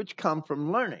gifts which come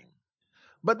from learning,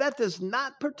 but that does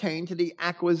not pertain to the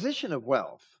acquisition of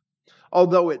wealth,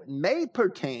 although it may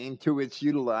pertain to its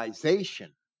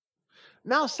utilization.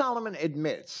 Now Solomon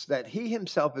admits that he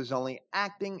himself is only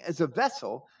acting as a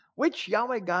vessel which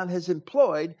Yahweh God has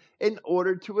employed in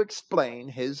order to explain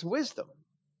his wisdom.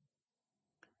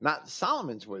 Not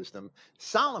Solomon's wisdom.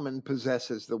 Solomon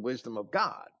possesses the wisdom of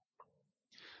God.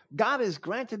 God has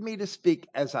granted me to speak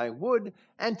as I would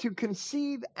and to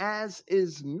conceive as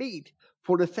is meet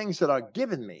for the things that are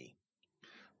given me,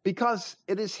 because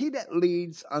it is he that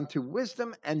leads unto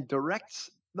wisdom and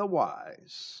directs the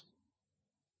wise.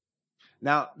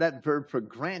 Now, that verb for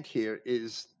grant here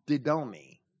is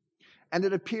didomi, and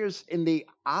it appears in the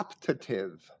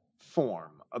optative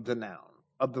form of the noun,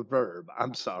 of the verb,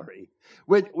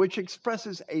 which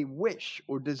expresses a wish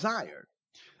or desire.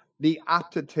 The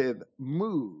optative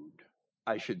mood,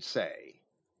 I should say.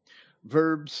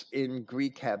 Verbs in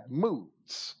Greek have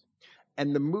moods,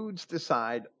 and the moods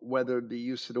decide whether the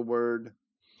use of the word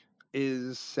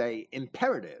is, say,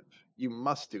 imperative. You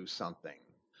must do something.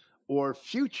 or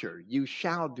future, you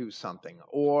shall do something,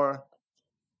 or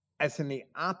as in the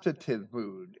optative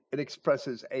mood, it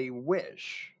expresses a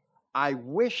wish. I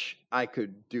wish I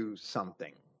could do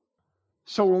something.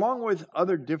 So, along with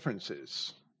other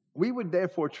differences, we would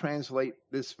therefore translate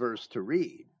this verse to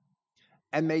read,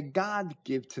 and may God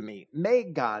give to me, may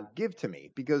God give to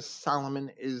me, because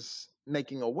Solomon is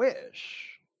making a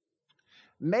wish.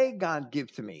 May God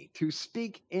give to me to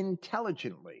speak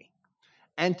intelligently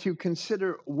and to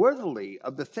consider worthily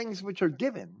of the things which are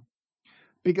given,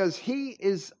 because he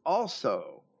is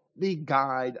also the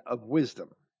guide of wisdom.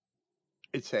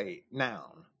 It's a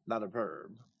noun, not a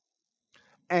verb.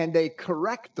 And a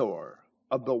corrector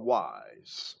of the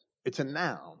wise. It's a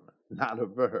noun, not a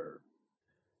verb.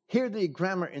 Here, the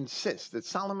grammar insists that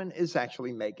Solomon is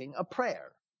actually making a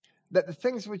prayer, that the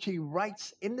things which he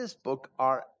writes in this book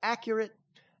are accurate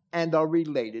and are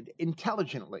related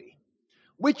intelligently,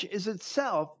 which is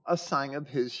itself a sign of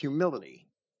his humility,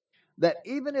 that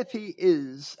even if he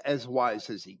is as wise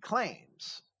as he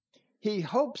claims, he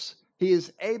hopes he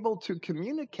is able to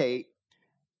communicate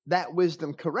that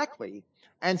wisdom correctly,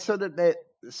 and so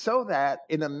that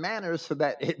in a manner so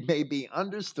that it may be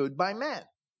understood by men.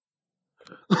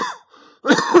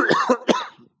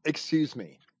 Excuse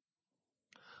me.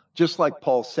 Just like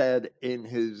Paul said in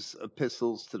his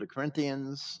epistles to the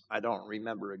Corinthians, I don't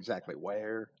remember exactly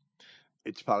where.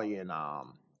 It's probably in I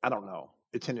don't know.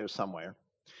 It's in there somewhere.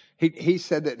 He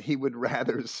said that he would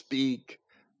rather speak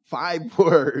 5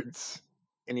 words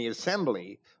in the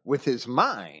assembly with his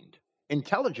mind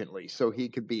intelligently so he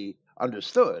could be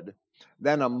understood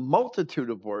than a multitude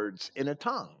of words in a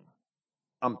tongue.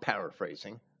 I'm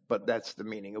paraphrasing, but that's the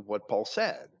meaning of what Paul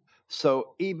said.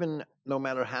 So even no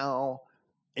matter how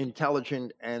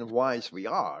intelligent and wise we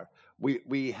are,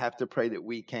 we have to pray that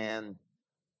we can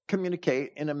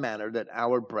communicate in a manner that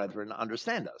our brethren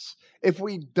understand us. If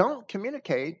we don't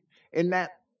communicate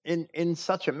in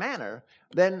such a manner,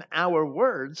 then our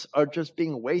words are just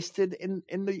being wasted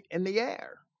in the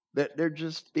air. That they're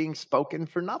just being spoken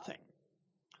for nothing.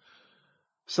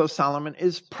 So Solomon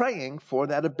is praying for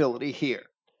that ability here.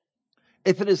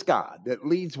 If it is God that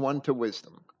leads one to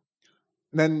wisdom,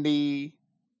 then the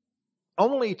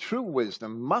only true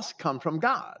wisdom must come from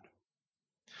God.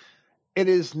 It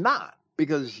is not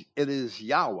because it is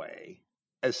Yahweh,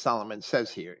 as Solomon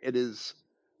says here. It is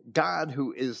God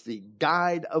who is the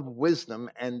guide of wisdom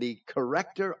and the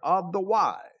corrector of the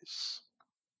wise.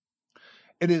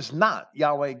 It is not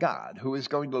Yahweh God who is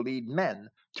going to lead men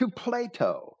to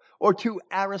Plato or to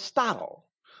Aristotle,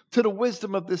 to the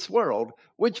wisdom of this world,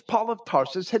 which Paul of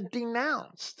Tarsus had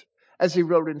denounced, as he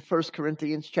wrote in 1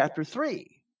 Corinthians chapter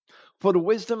 3. For the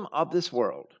wisdom of this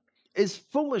world is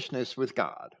foolishness with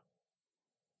God.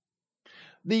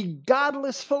 The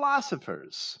godless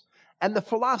philosophers and the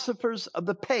philosophers of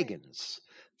the pagans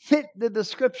fit the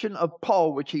description of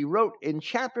Paul, which he wrote in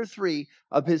chapter 3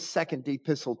 of his second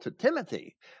epistle to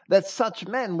Timothy, that such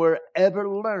men were ever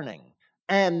learning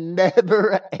and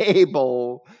never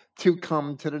able to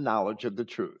come to the knowledge of the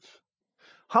truth.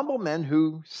 Humble men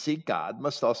who seek God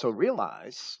must also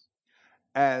realize,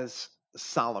 as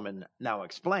Solomon now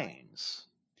explains,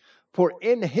 for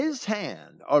in his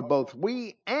hand are both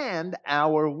we and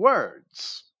our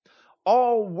words,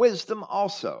 all wisdom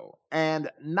also,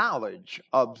 and knowledge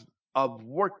of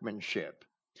workmanship.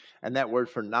 And that word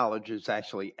for knowledge is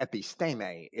actually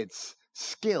episteme, it's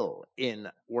skill in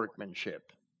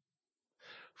workmanship.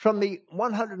 From the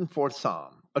 104th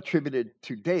Psalm, attributed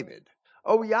to David,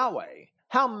 O Yahweh,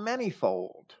 how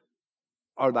manifold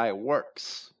are thy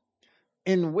works!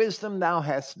 In wisdom thou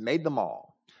hast made them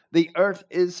all. The earth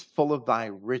is full of thy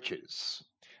riches.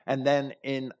 And then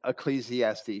in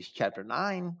Ecclesiastes chapter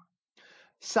 9,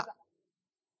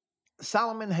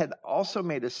 Solomon had also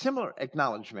made a similar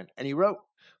acknowledgement, and he wrote,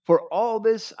 For all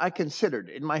this I considered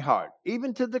in my heart,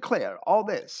 even to declare all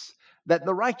this, that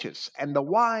the righteous and the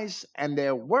wise and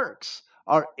their works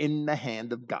are in the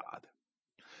hand of God.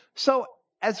 So,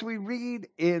 as we read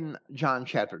in John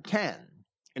chapter 10,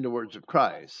 in the words of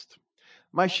Christ,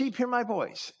 my sheep hear my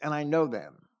voice, and I know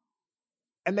them,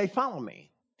 and they follow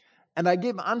me, and I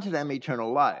give unto them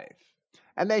eternal life,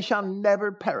 and they shall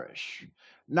never perish,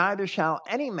 neither shall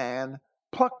any man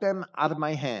pluck them out of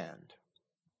my hand.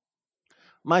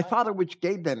 My Father which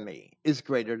gave them me is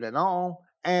greater than all,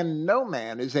 and no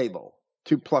man is able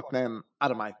to pluck them out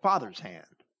of my Father's hand.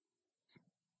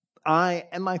 I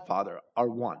and my Father are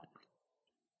one.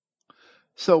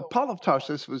 So Paul of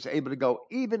Tarsus was able to go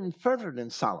even further than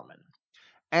Solomon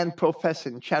and profess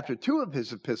in chapter 2 of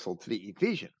his epistle to the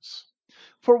Ephesians,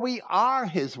 for we are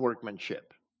his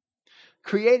workmanship,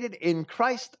 created in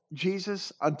Christ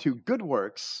Jesus unto good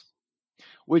works,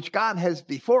 which God has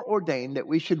before ordained that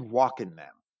we should walk in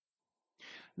them.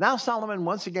 Now Solomon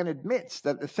once again admits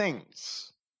that the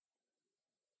things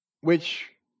which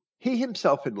he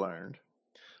himself had learned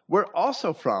were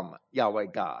also from Yahweh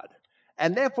God.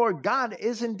 And therefore, God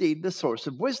is indeed the source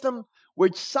of wisdom,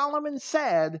 which Solomon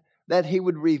said that he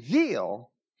would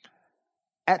reveal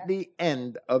at the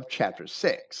end of chapter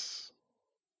 6.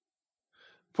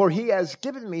 For he has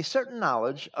given me certain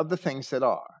knowledge of the things that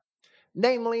are,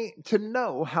 namely, to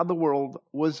know how the world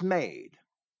was made,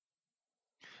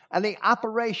 and the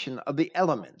operation of the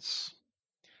elements,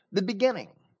 the beginning,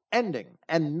 ending,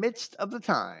 and midst of the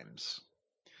times,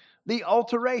 the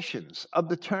alterations of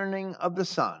the turning of the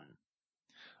sun,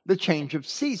 the change of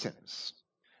seasons,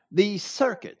 the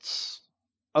circuits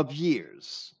of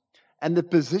years, and the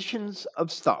positions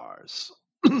of stars.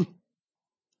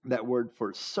 That word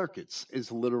for circuits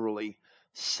is literally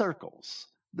circles,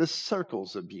 the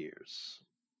circles of years.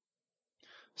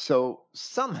 So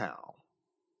somehow,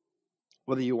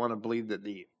 whether you want to believe that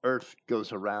the earth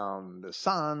goes around the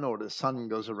sun or the sun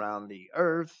goes around the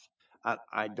earth,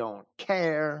 I don't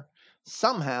care.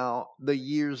 Somehow the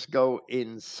years go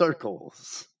in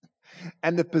circles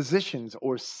and the positions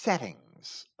or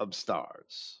settings of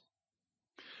stars.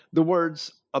 The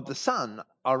words of the sun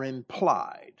are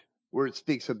implied, where it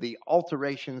speaks of the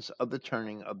alterations of the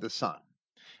turning of the sun.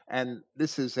 And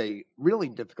this is a really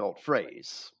difficult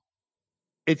phrase.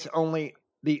 It's only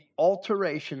the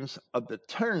alterations of the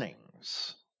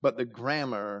turnings, but the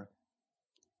grammar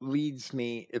leads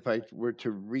me, if I were to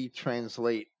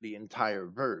retranslate the entire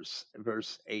verse,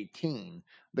 verse 18,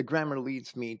 the grammar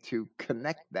leads me to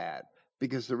connect that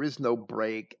because there is no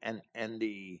break and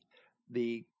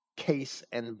the case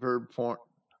and verb form,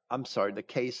 the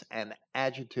case and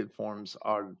adjective forms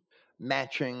are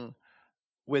matching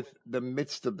with the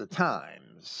midst of the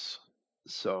times.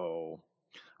 So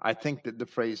I think that the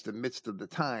phrase the midst of the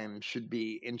time should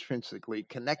be intrinsically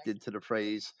connected to the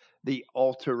phrase the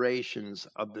alterations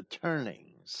of the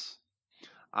turnings.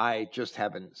 I just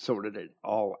haven't sorted it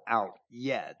all out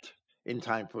yet in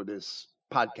time for this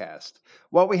podcast.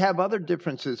 While we have other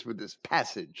differences with this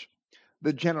passage,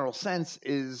 the general sense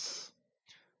is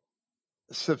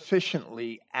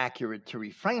sufficiently accurate to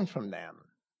refrain from them,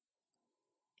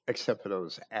 except for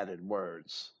those added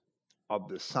words of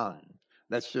the sun.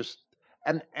 That's just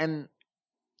an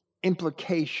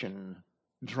implication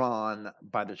drawn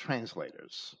by the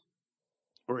translators,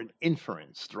 or an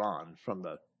inference drawn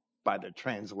by the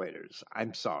translators.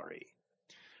 I'm sorry.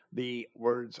 The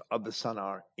words of the sun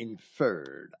are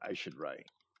inferred, I should write.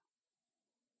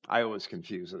 I always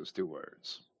confuse those two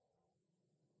words.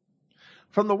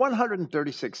 From the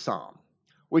 136th Psalm,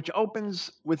 which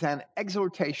opens with an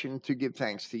exhortation to give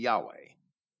thanks to Yahweh,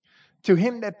 to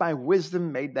him that by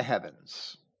wisdom made the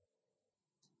heavens,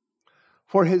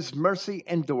 for his mercy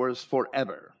endures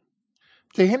forever.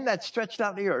 To him that stretched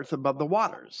out the earth above the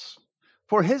waters,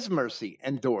 for his mercy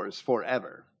endures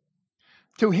forever.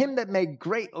 To him that made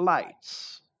great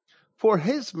lights, for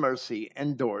his mercy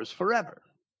endures forever.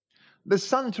 The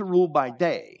sun to rule by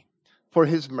day, for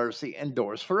his mercy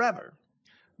endures forever.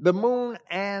 The moon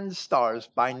and stars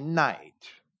by night,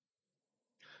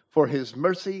 for his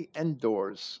mercy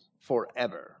endures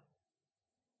forever.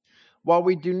 While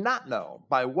we do not know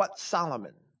by what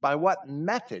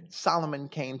method Solomon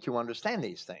came to understand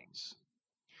these things,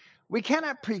 we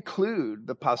cannot preclude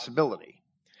the possibility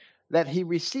that he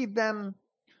received them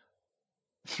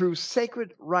through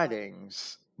sacred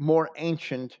writings more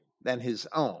ancient than his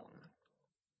own.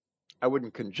 I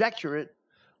wouldn't conjecture it,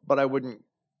 but I wouldn't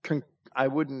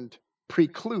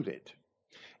preclude it.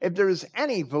 If there is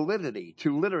any validity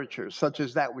to literature such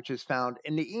as that which is found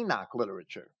in the Enoch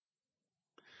literature,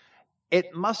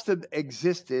 it must have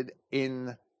existed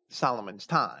in Solomon's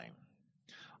time.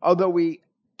 Although we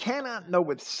cannot know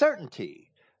with certainty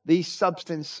the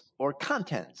substance or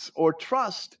contents, or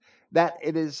trust that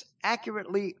it is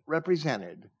accurately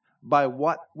represented by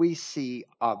what we see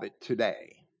of it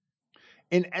today.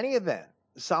 In any event,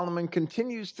 Solomon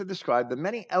continues to describe the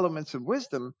many elements of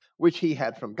wisdom which he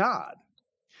had from God,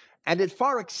 and it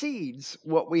far exceeds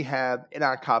what we have in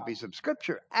our copies of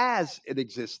Scripture as it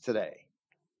exists today,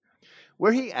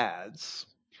 where he adds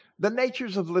the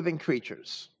natures of living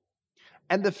creatures,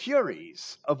 and the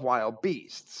furies of wild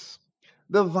beasts,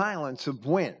 the violence of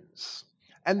winds,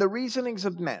 and the reasonings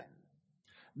of men,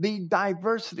 the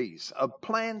diversities of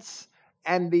plants,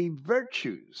 and the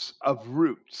virtues of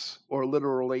roots, or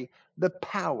literally, the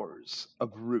powers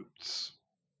of roots.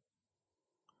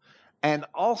 And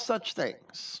all such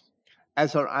things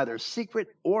as are either secret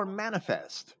or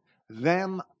manifest,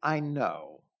 them I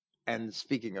know. And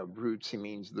speaking of roots, he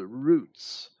means the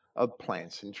roots of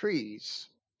plants and trees,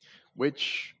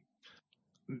 which,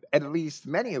 at least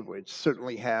many of which,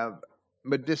 certainly have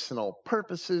medicinal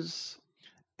purposes,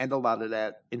 and a lot of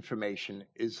that information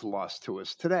is lost to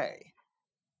us today,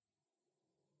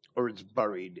 or it's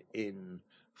buried in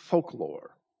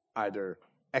folklore, either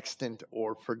extant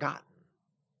or forgotten.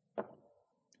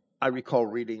 I recall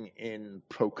reading in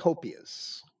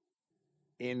Procopius,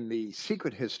 in the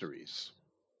Secret Histories,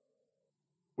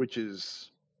 which is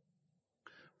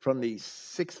from the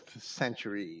 6th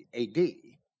century AD,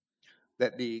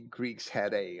 that the Greeks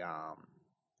had a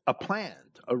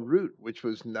plant, a root, which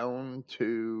was known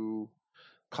to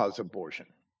cause abortion,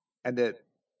 and that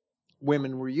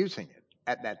women were using it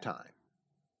at that time.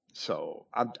 So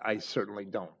I certainly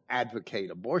don't advocate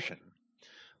abortion,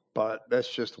 but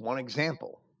that's just one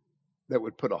example that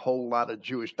would put a whole lot of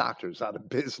Jewish doctors out of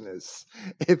business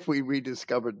if we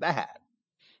rediscovered that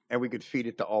and we could feed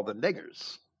it to all the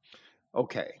niggers.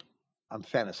 Okay, I'm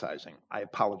fantasizing. I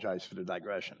apologize for the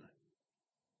digression.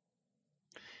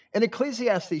 In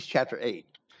Ecclesiastes chapter 8,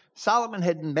 Solomon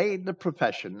had made the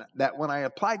profession that when I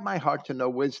applied my heart to know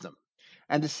wisdom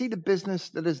and to see the business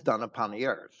that is done upon the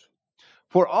earth,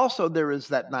 for also there is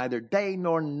that neither day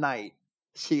nor night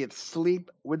seeth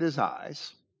sleep with his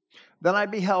eyes, then I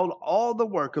beheld all the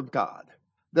work of God,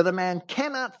 that a man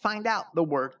cannot find out the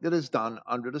work that is done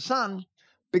under the sun,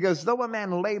 because though a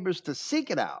man labors to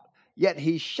seek it out, yet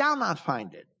he shall not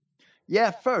find it.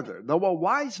 Yet further, though a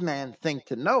wise man think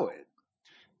to know it,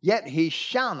 yet he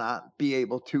shall not be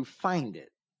able to find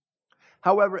it.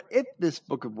 However, if this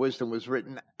book of wisdom was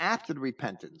written after the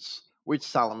repentance, which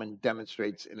Solomon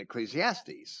demonstrates in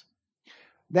Ecclesiastes,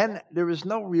 then there is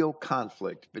no real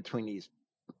conflict between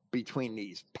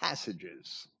these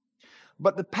passages.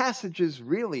 But the passages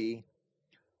really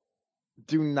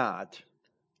do not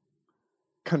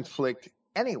conflict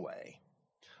anyway.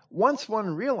 Once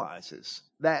one realizes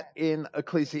that in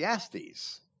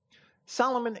Ecclesiastes,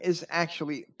 Solomon is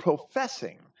actually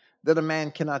professing that a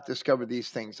man cannot discover these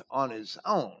things on his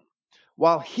own,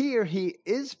 while here he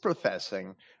is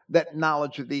professing that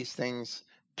knowledge of these things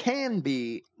can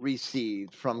be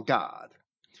received from God.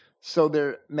 So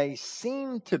there may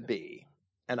seem to be,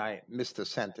 and I missed a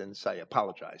sentence, I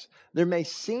apologize. There may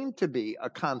seem to be a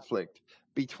conflict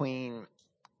between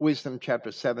Wisdom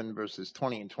chapter 7, verses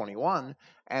 20 and 21,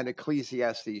 and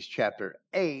Ecclesiastes chapter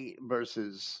 8,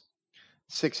 verses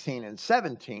 16 and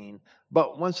 17.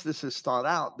 But once this is thought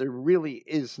out, there really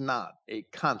is not a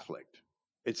conflict.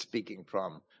 It's speaking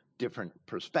from different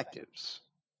perspectives.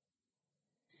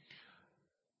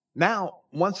 Now,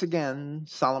 once again,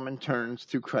 Solomon turns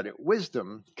to credit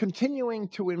wisdom, continuing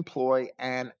to employ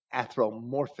an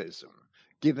anthropomorphism,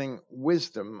 giving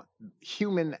wisdom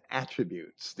human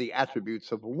attributes, the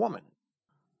attributes of a woman.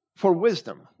 For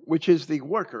wisdom, which is the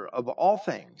worker of all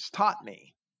things, taught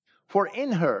me, for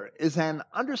in her is an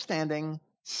understanding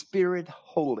spirit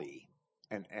holy.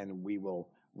 And we will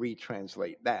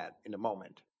retranslate that in a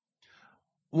moment.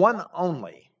 One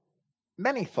only,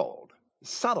 manifold,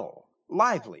 subtle,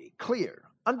 lively, clear,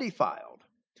 undefiled,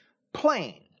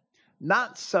 plain,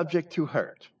 not subject to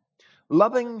hurt,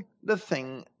 loving the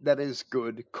thing that is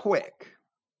good quick,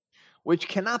 which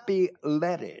cannot be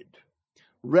letted,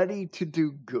 ready to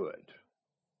do good.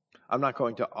 I'm not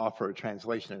going to offer a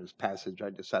translation of this passage. I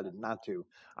decided not to.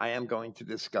 I am going to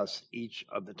discuss each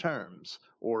of the terms,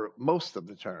 or most of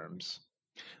the terms.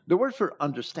 The word for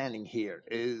understanding here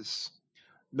is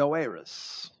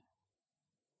noeris.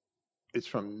 It's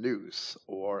from nous,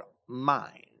 or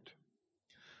mind.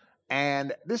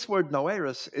 And this word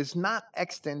noeris is not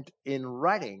extant in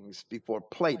writings before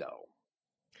Plato.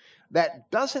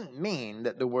 That doesn't mean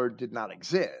that the word did not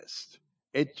exist.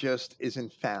 It just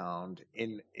isn't found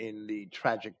in the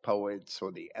tragic poets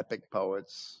or the epic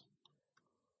poets.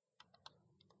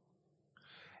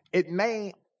 It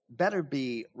may better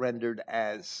be rendered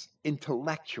as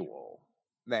intellectual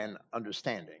than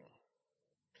understanding.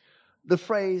 The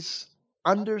phrase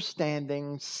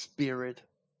understanding spirit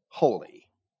holy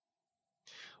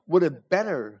would have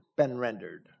better been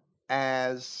rendered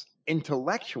as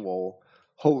intellectual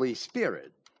Holy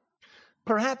Spirit.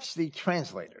 Perhaps the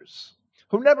translators,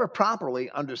 who never properly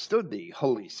understood the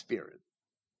Holy Spirit,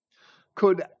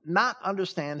 could not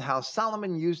understand how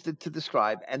Solomon used it to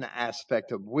describe an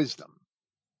aspect of wisdom.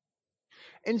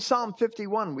 In Psalm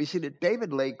 51, we see that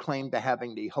David laid claim to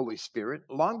having the Holy Spirit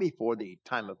long before the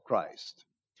time of Christ,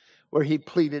 where he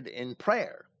pleaded in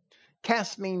prayer,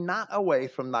 "Cast me not away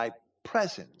from thy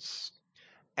presence,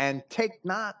 and take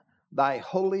not thy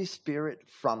Holy Spirit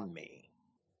from me."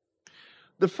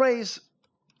 The phrase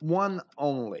one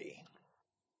only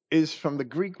is from the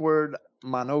Greek word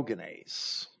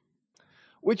monogenes,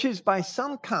 which is by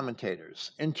some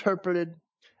commentators interpreted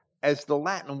as the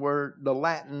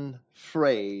Latin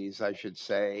phrase, I should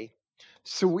say,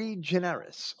 sui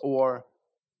generis, or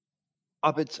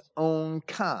of its own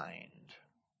kind.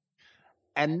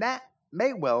 And that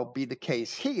may well be the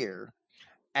case here,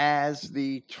 as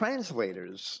the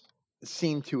translators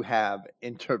seem to have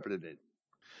interpreted it.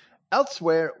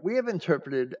 Elsewhere, we have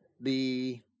interpreted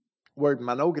the word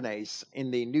monogenes in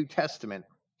the New Testament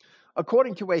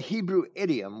according to a Hebrew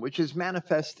idiom which is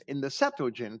manifest in the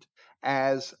Septuagint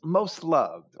as most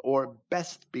loved or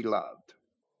best beloved.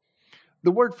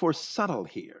 The word for subtle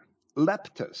here,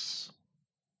 leptos,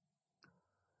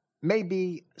 may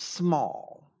be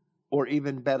small, or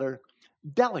even better,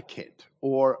 delicate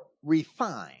or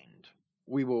refined.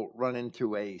 We will run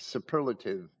into a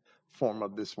superlative form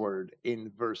of this word in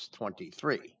verse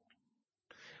 23.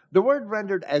 The word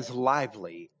rendered as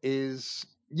lively is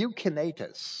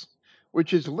eukinetus,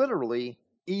 which is literally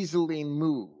easily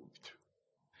moved.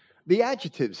 The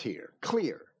adjectives here,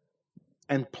 clear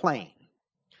and plain,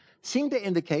 seem to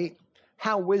indicate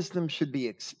how wisdom should be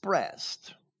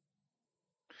expressed.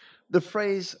 The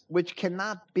phrase which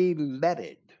cannot be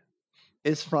letted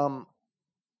is from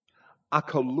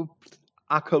akolutus,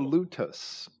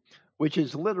 which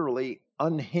is literally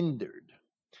unhindered.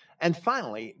 And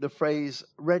finally, the phrase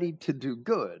ready to do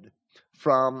good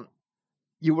from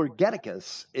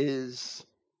euergeticus is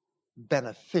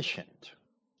beneficent.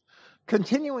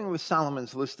 Continuing with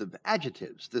Solomon's list of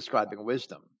adjectives describing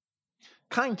wisdom: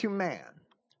 kind to man,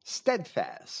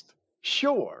 steadfast,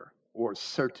 sure or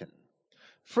certain,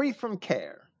 free from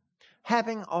care,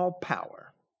 having all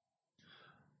power,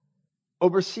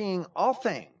 overseeing all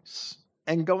things,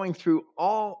 and going through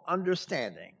all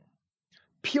understanding,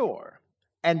 pure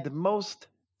and most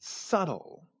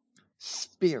subtle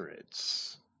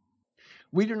spirits.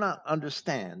 We do not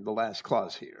understand the last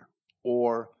clause here,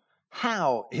 or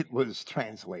how it was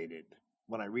translated.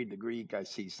 When I read the Greek, I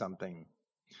see something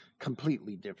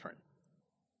completely different.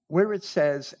 Where it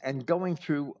says, and going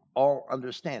through all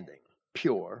understanding,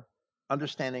 pure,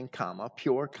 understanding, comma,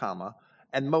 pure, comma,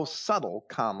 and most subtle,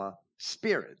 comma,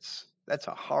 spirits. That's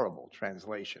a horrible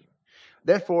translation.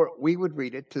 Therefore, we would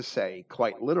read it to say,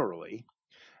 quite literally,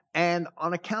 and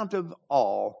on account of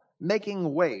all,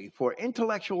 making way for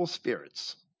intellectual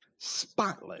spirits,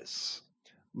 spotless,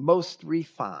 most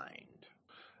refined.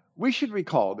 We should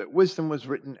recall that wisdom was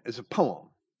written as a poem,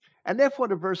 and therefore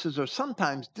the verses are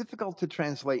sometimes difficult to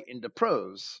translate into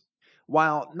prose,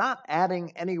 while not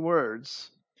adding any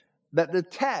words that the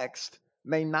text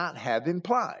may not have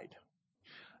implied.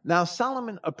 Now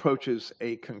Solomon approaches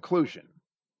a conclusion.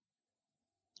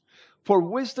 For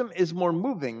wisdom is more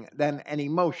moving than an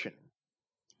emotion.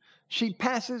 She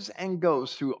passes and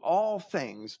goes through all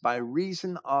things by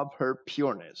reason of her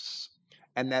pureness.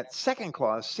 And that second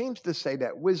clause seems to say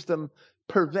that wisdom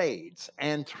pervades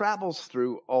and travels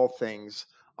through all things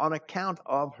on account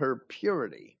of her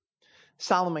purity.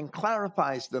 Solomon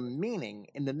clarifies the meaning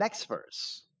in the next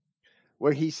verse,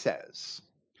 where he says,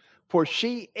 for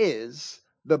she is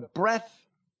the breath,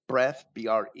 breath,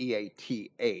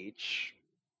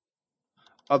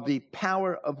 of the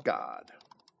power of God,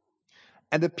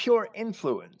 and the pure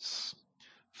influence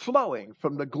flowing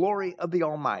from the glory of the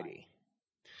Almighty.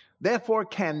 Therefore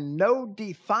can no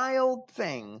defiled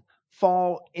thing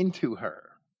fall into her.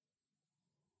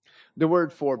 The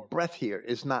word for breath here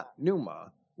is not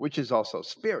pneuma, which is also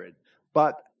spirit,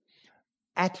 but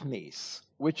atmes,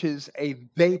 which is a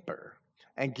vapor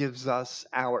and gives us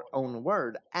our own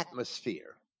word,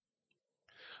 atmosphere.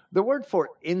 The word for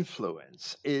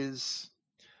influence is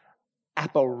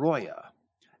aporoia,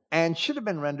 and should have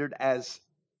been rendered as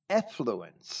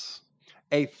effluence,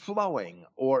 a flowing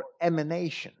or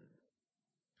emanation.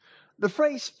 The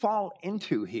phrase fall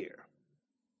into here,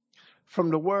 from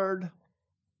the word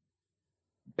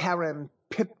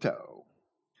parampipto,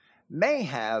 may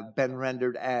have been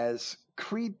rendered as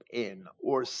creep in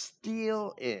or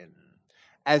steal in,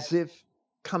 as if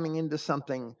coming into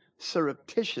something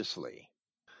surreptitiously.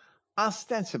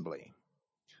 Ostensibly,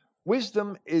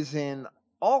 wisdom is in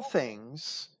all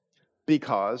things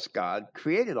because God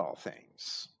created all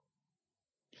things.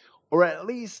 Or at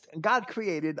least God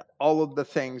created all of the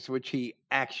things which he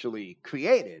actually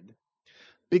created,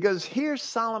 because here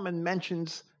Solomon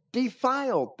mentions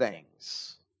defiled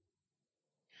things,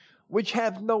 which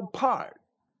have no part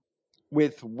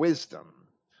with wisdom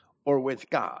or with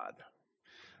God.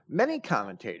 Many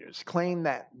commentators claim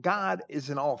that God is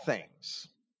in all things,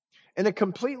 in a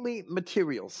completely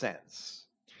material sense,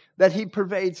 that he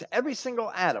pervades every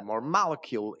single atom or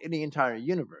molecule in the entire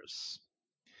universe.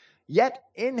 Yet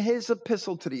in his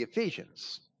epistle to the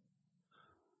Ephesians,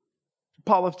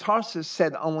 Paul of Tarsus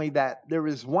said only that there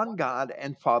is one God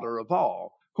and Father of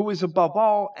all, who is above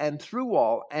all and through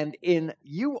all and in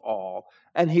you all.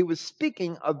 And he was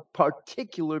speaking of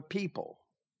particular people.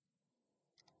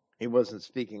 He wasn't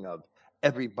speaking of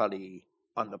everybody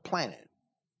on the planet.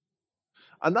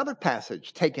 Another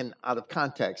passage taken out of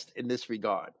context in this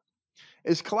regard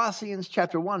is Colossians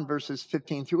chapter 1, verses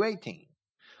 15 through 18,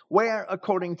 where,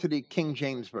 according to the King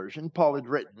James Version, Paul had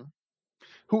written,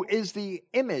 who is the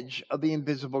image of the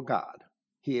invisible God.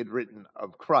 He had written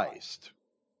of Christ,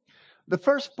 the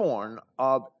firstborn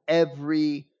of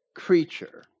every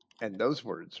creature. And those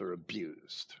words are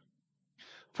abused.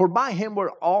 For by him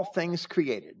were all things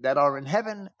created, that are in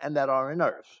heaven and that are in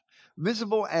earth,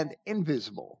 visible and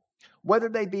invisible, whether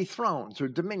they be thrones or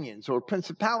dominions or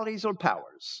principalities or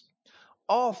powers.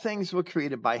 All things were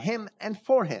created by him and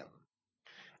for him.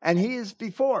 And he is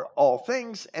before all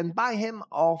things, and by him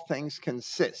all things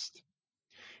consist.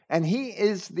 And he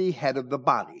is the head of the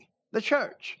body, the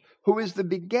church, who is the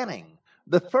beginning,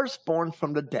 the firstborn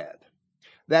from the dead,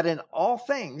 that in all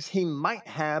things he might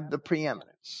have the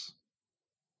preeminence.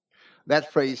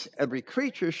 That phrase, every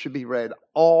creature, should be read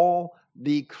all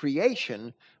the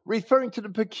creation, referring to the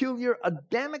peculiar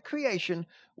Adamic creation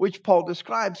which Paul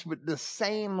describes with the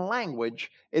same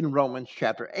language in Romans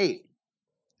chapter 8.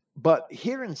 But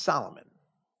here in Solomon,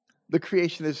 the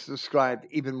creation is described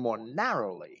even more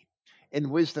narrowly in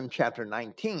Wisdom chapter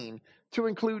 19 to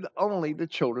include only the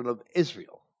children of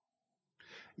Israel.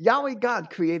 Yahweh God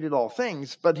created all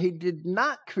things, but he did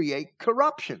not create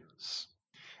corruptions,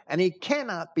 and he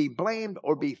cannot be blamed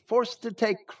or be forced to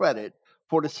take credit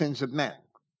for the sins of men.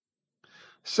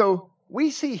 So we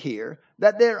see here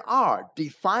that there are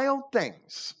defiled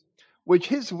things which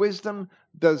his wisdom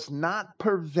does not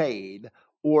pervade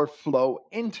or flow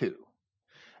into.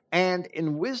 And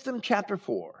in Wisdom chapter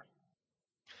 4,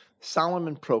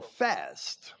 Solomon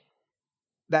professed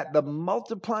that the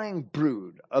multiplying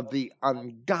brood of the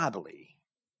ungodly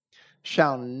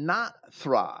shall not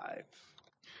thrive,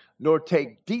 nor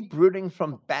take deep rooting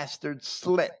from bastard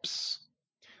slips,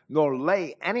 nor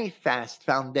lay any fast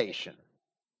foundation.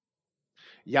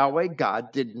 Yahweh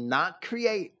God did not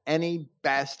create any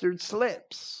bastard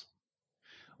slips.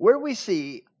 Where we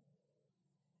see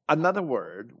another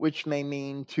word which may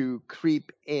mean to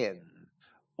creep in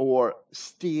or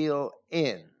steal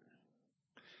in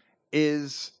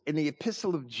is in the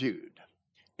Epistle of Jude,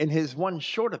 in his one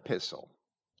short epistle,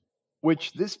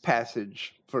 which this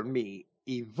passage for me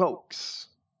evokes,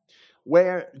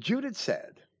 where Jude had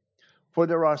said, for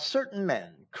there are certain men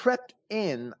crept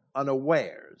in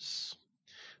unawares,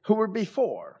 who were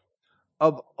before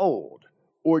of old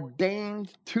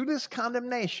ordained to this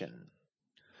condemnation,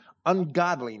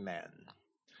 ungodly men,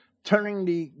 turning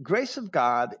the grace of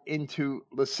God into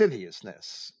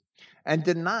lasciviousness, and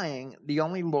denying the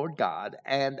only Lord God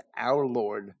and our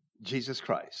Lord Jesus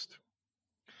Christ.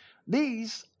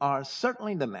 These are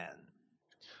certainly the men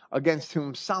against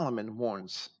whom Solomon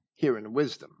warns here in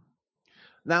Wisdom.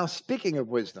 Now, speaking of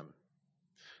wisdom,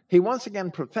 he once again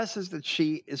professes that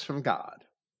she is from God.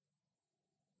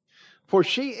 For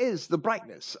she is the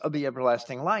brightness of the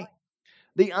everlasting light,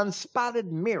 the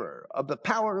unspotted mirror of the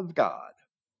power of God.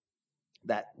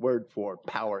 That word for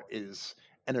power is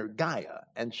energeia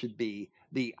and should be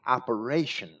the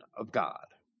operation of God,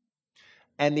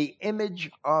 and the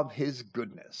image of his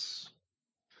goodness.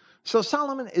 So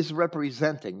Solomon is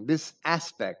representing this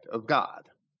aspect of God,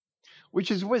 which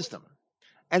is wisdom,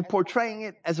 and portraying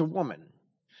it as a woman,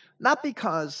 not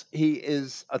because he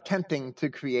is attempting to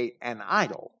create an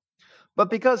idol, but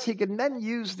because he can then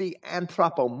use the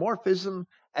anthropomorphism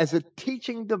as a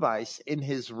teaching device in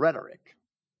his rhetoric.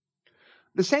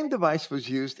 The same device was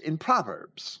used in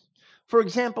Proverbs. For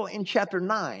example, in chapter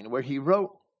 9, where he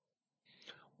wrote,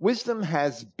 wisdom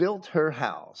has built her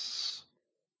house.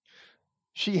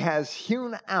 She has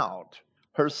hewn out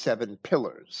her 7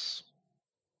 pillars.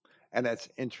 And that's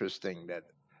interesting that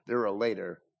there are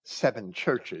later 7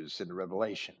 churches in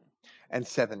Revelation, and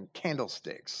 7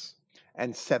 candlesticks,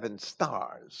 and 7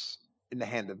 stars in the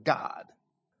hand of God.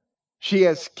 She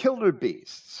has killed her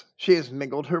beasts. She has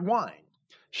mingled her wine.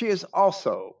 She has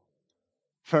also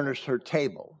furnished her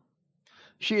table.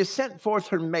 She has sent forth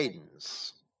her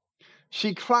maidens.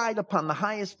 She cried upon the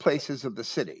highest places of the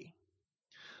city.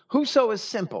 Whoso is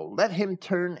simple, let him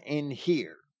turn in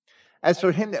here. As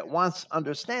for him that wants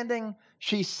understanding,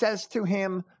 she says to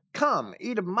him, come,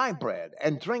 eat of my bread,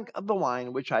 and drink of the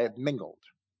wine which I have mingled.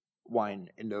 Wine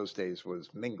in those days was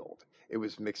mingled. It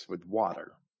was mixed with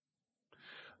water.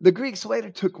 The Greeks later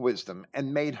took wisdom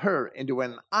and made her into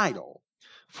an idol,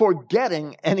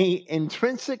 forgetting any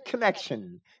intrinsic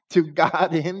connection to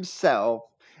God himself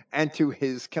and to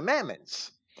his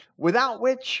commandments, without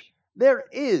which there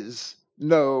is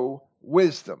no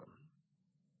wisdom.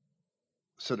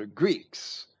 So the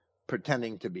Greeks,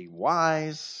 pretending to be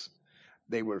wise,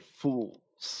 they were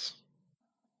fools.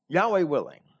 Yahweh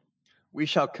willing, we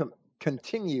shall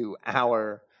continue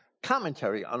our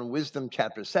commentary on Wisdom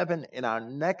chapter 7 in our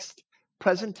next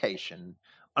presentation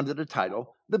under the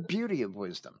title, The Beauty of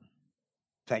Wisdom.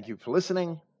 Thank you for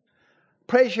listening.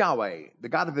 Praise Yahweh, the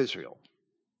God of Israel,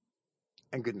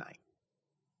 and good night.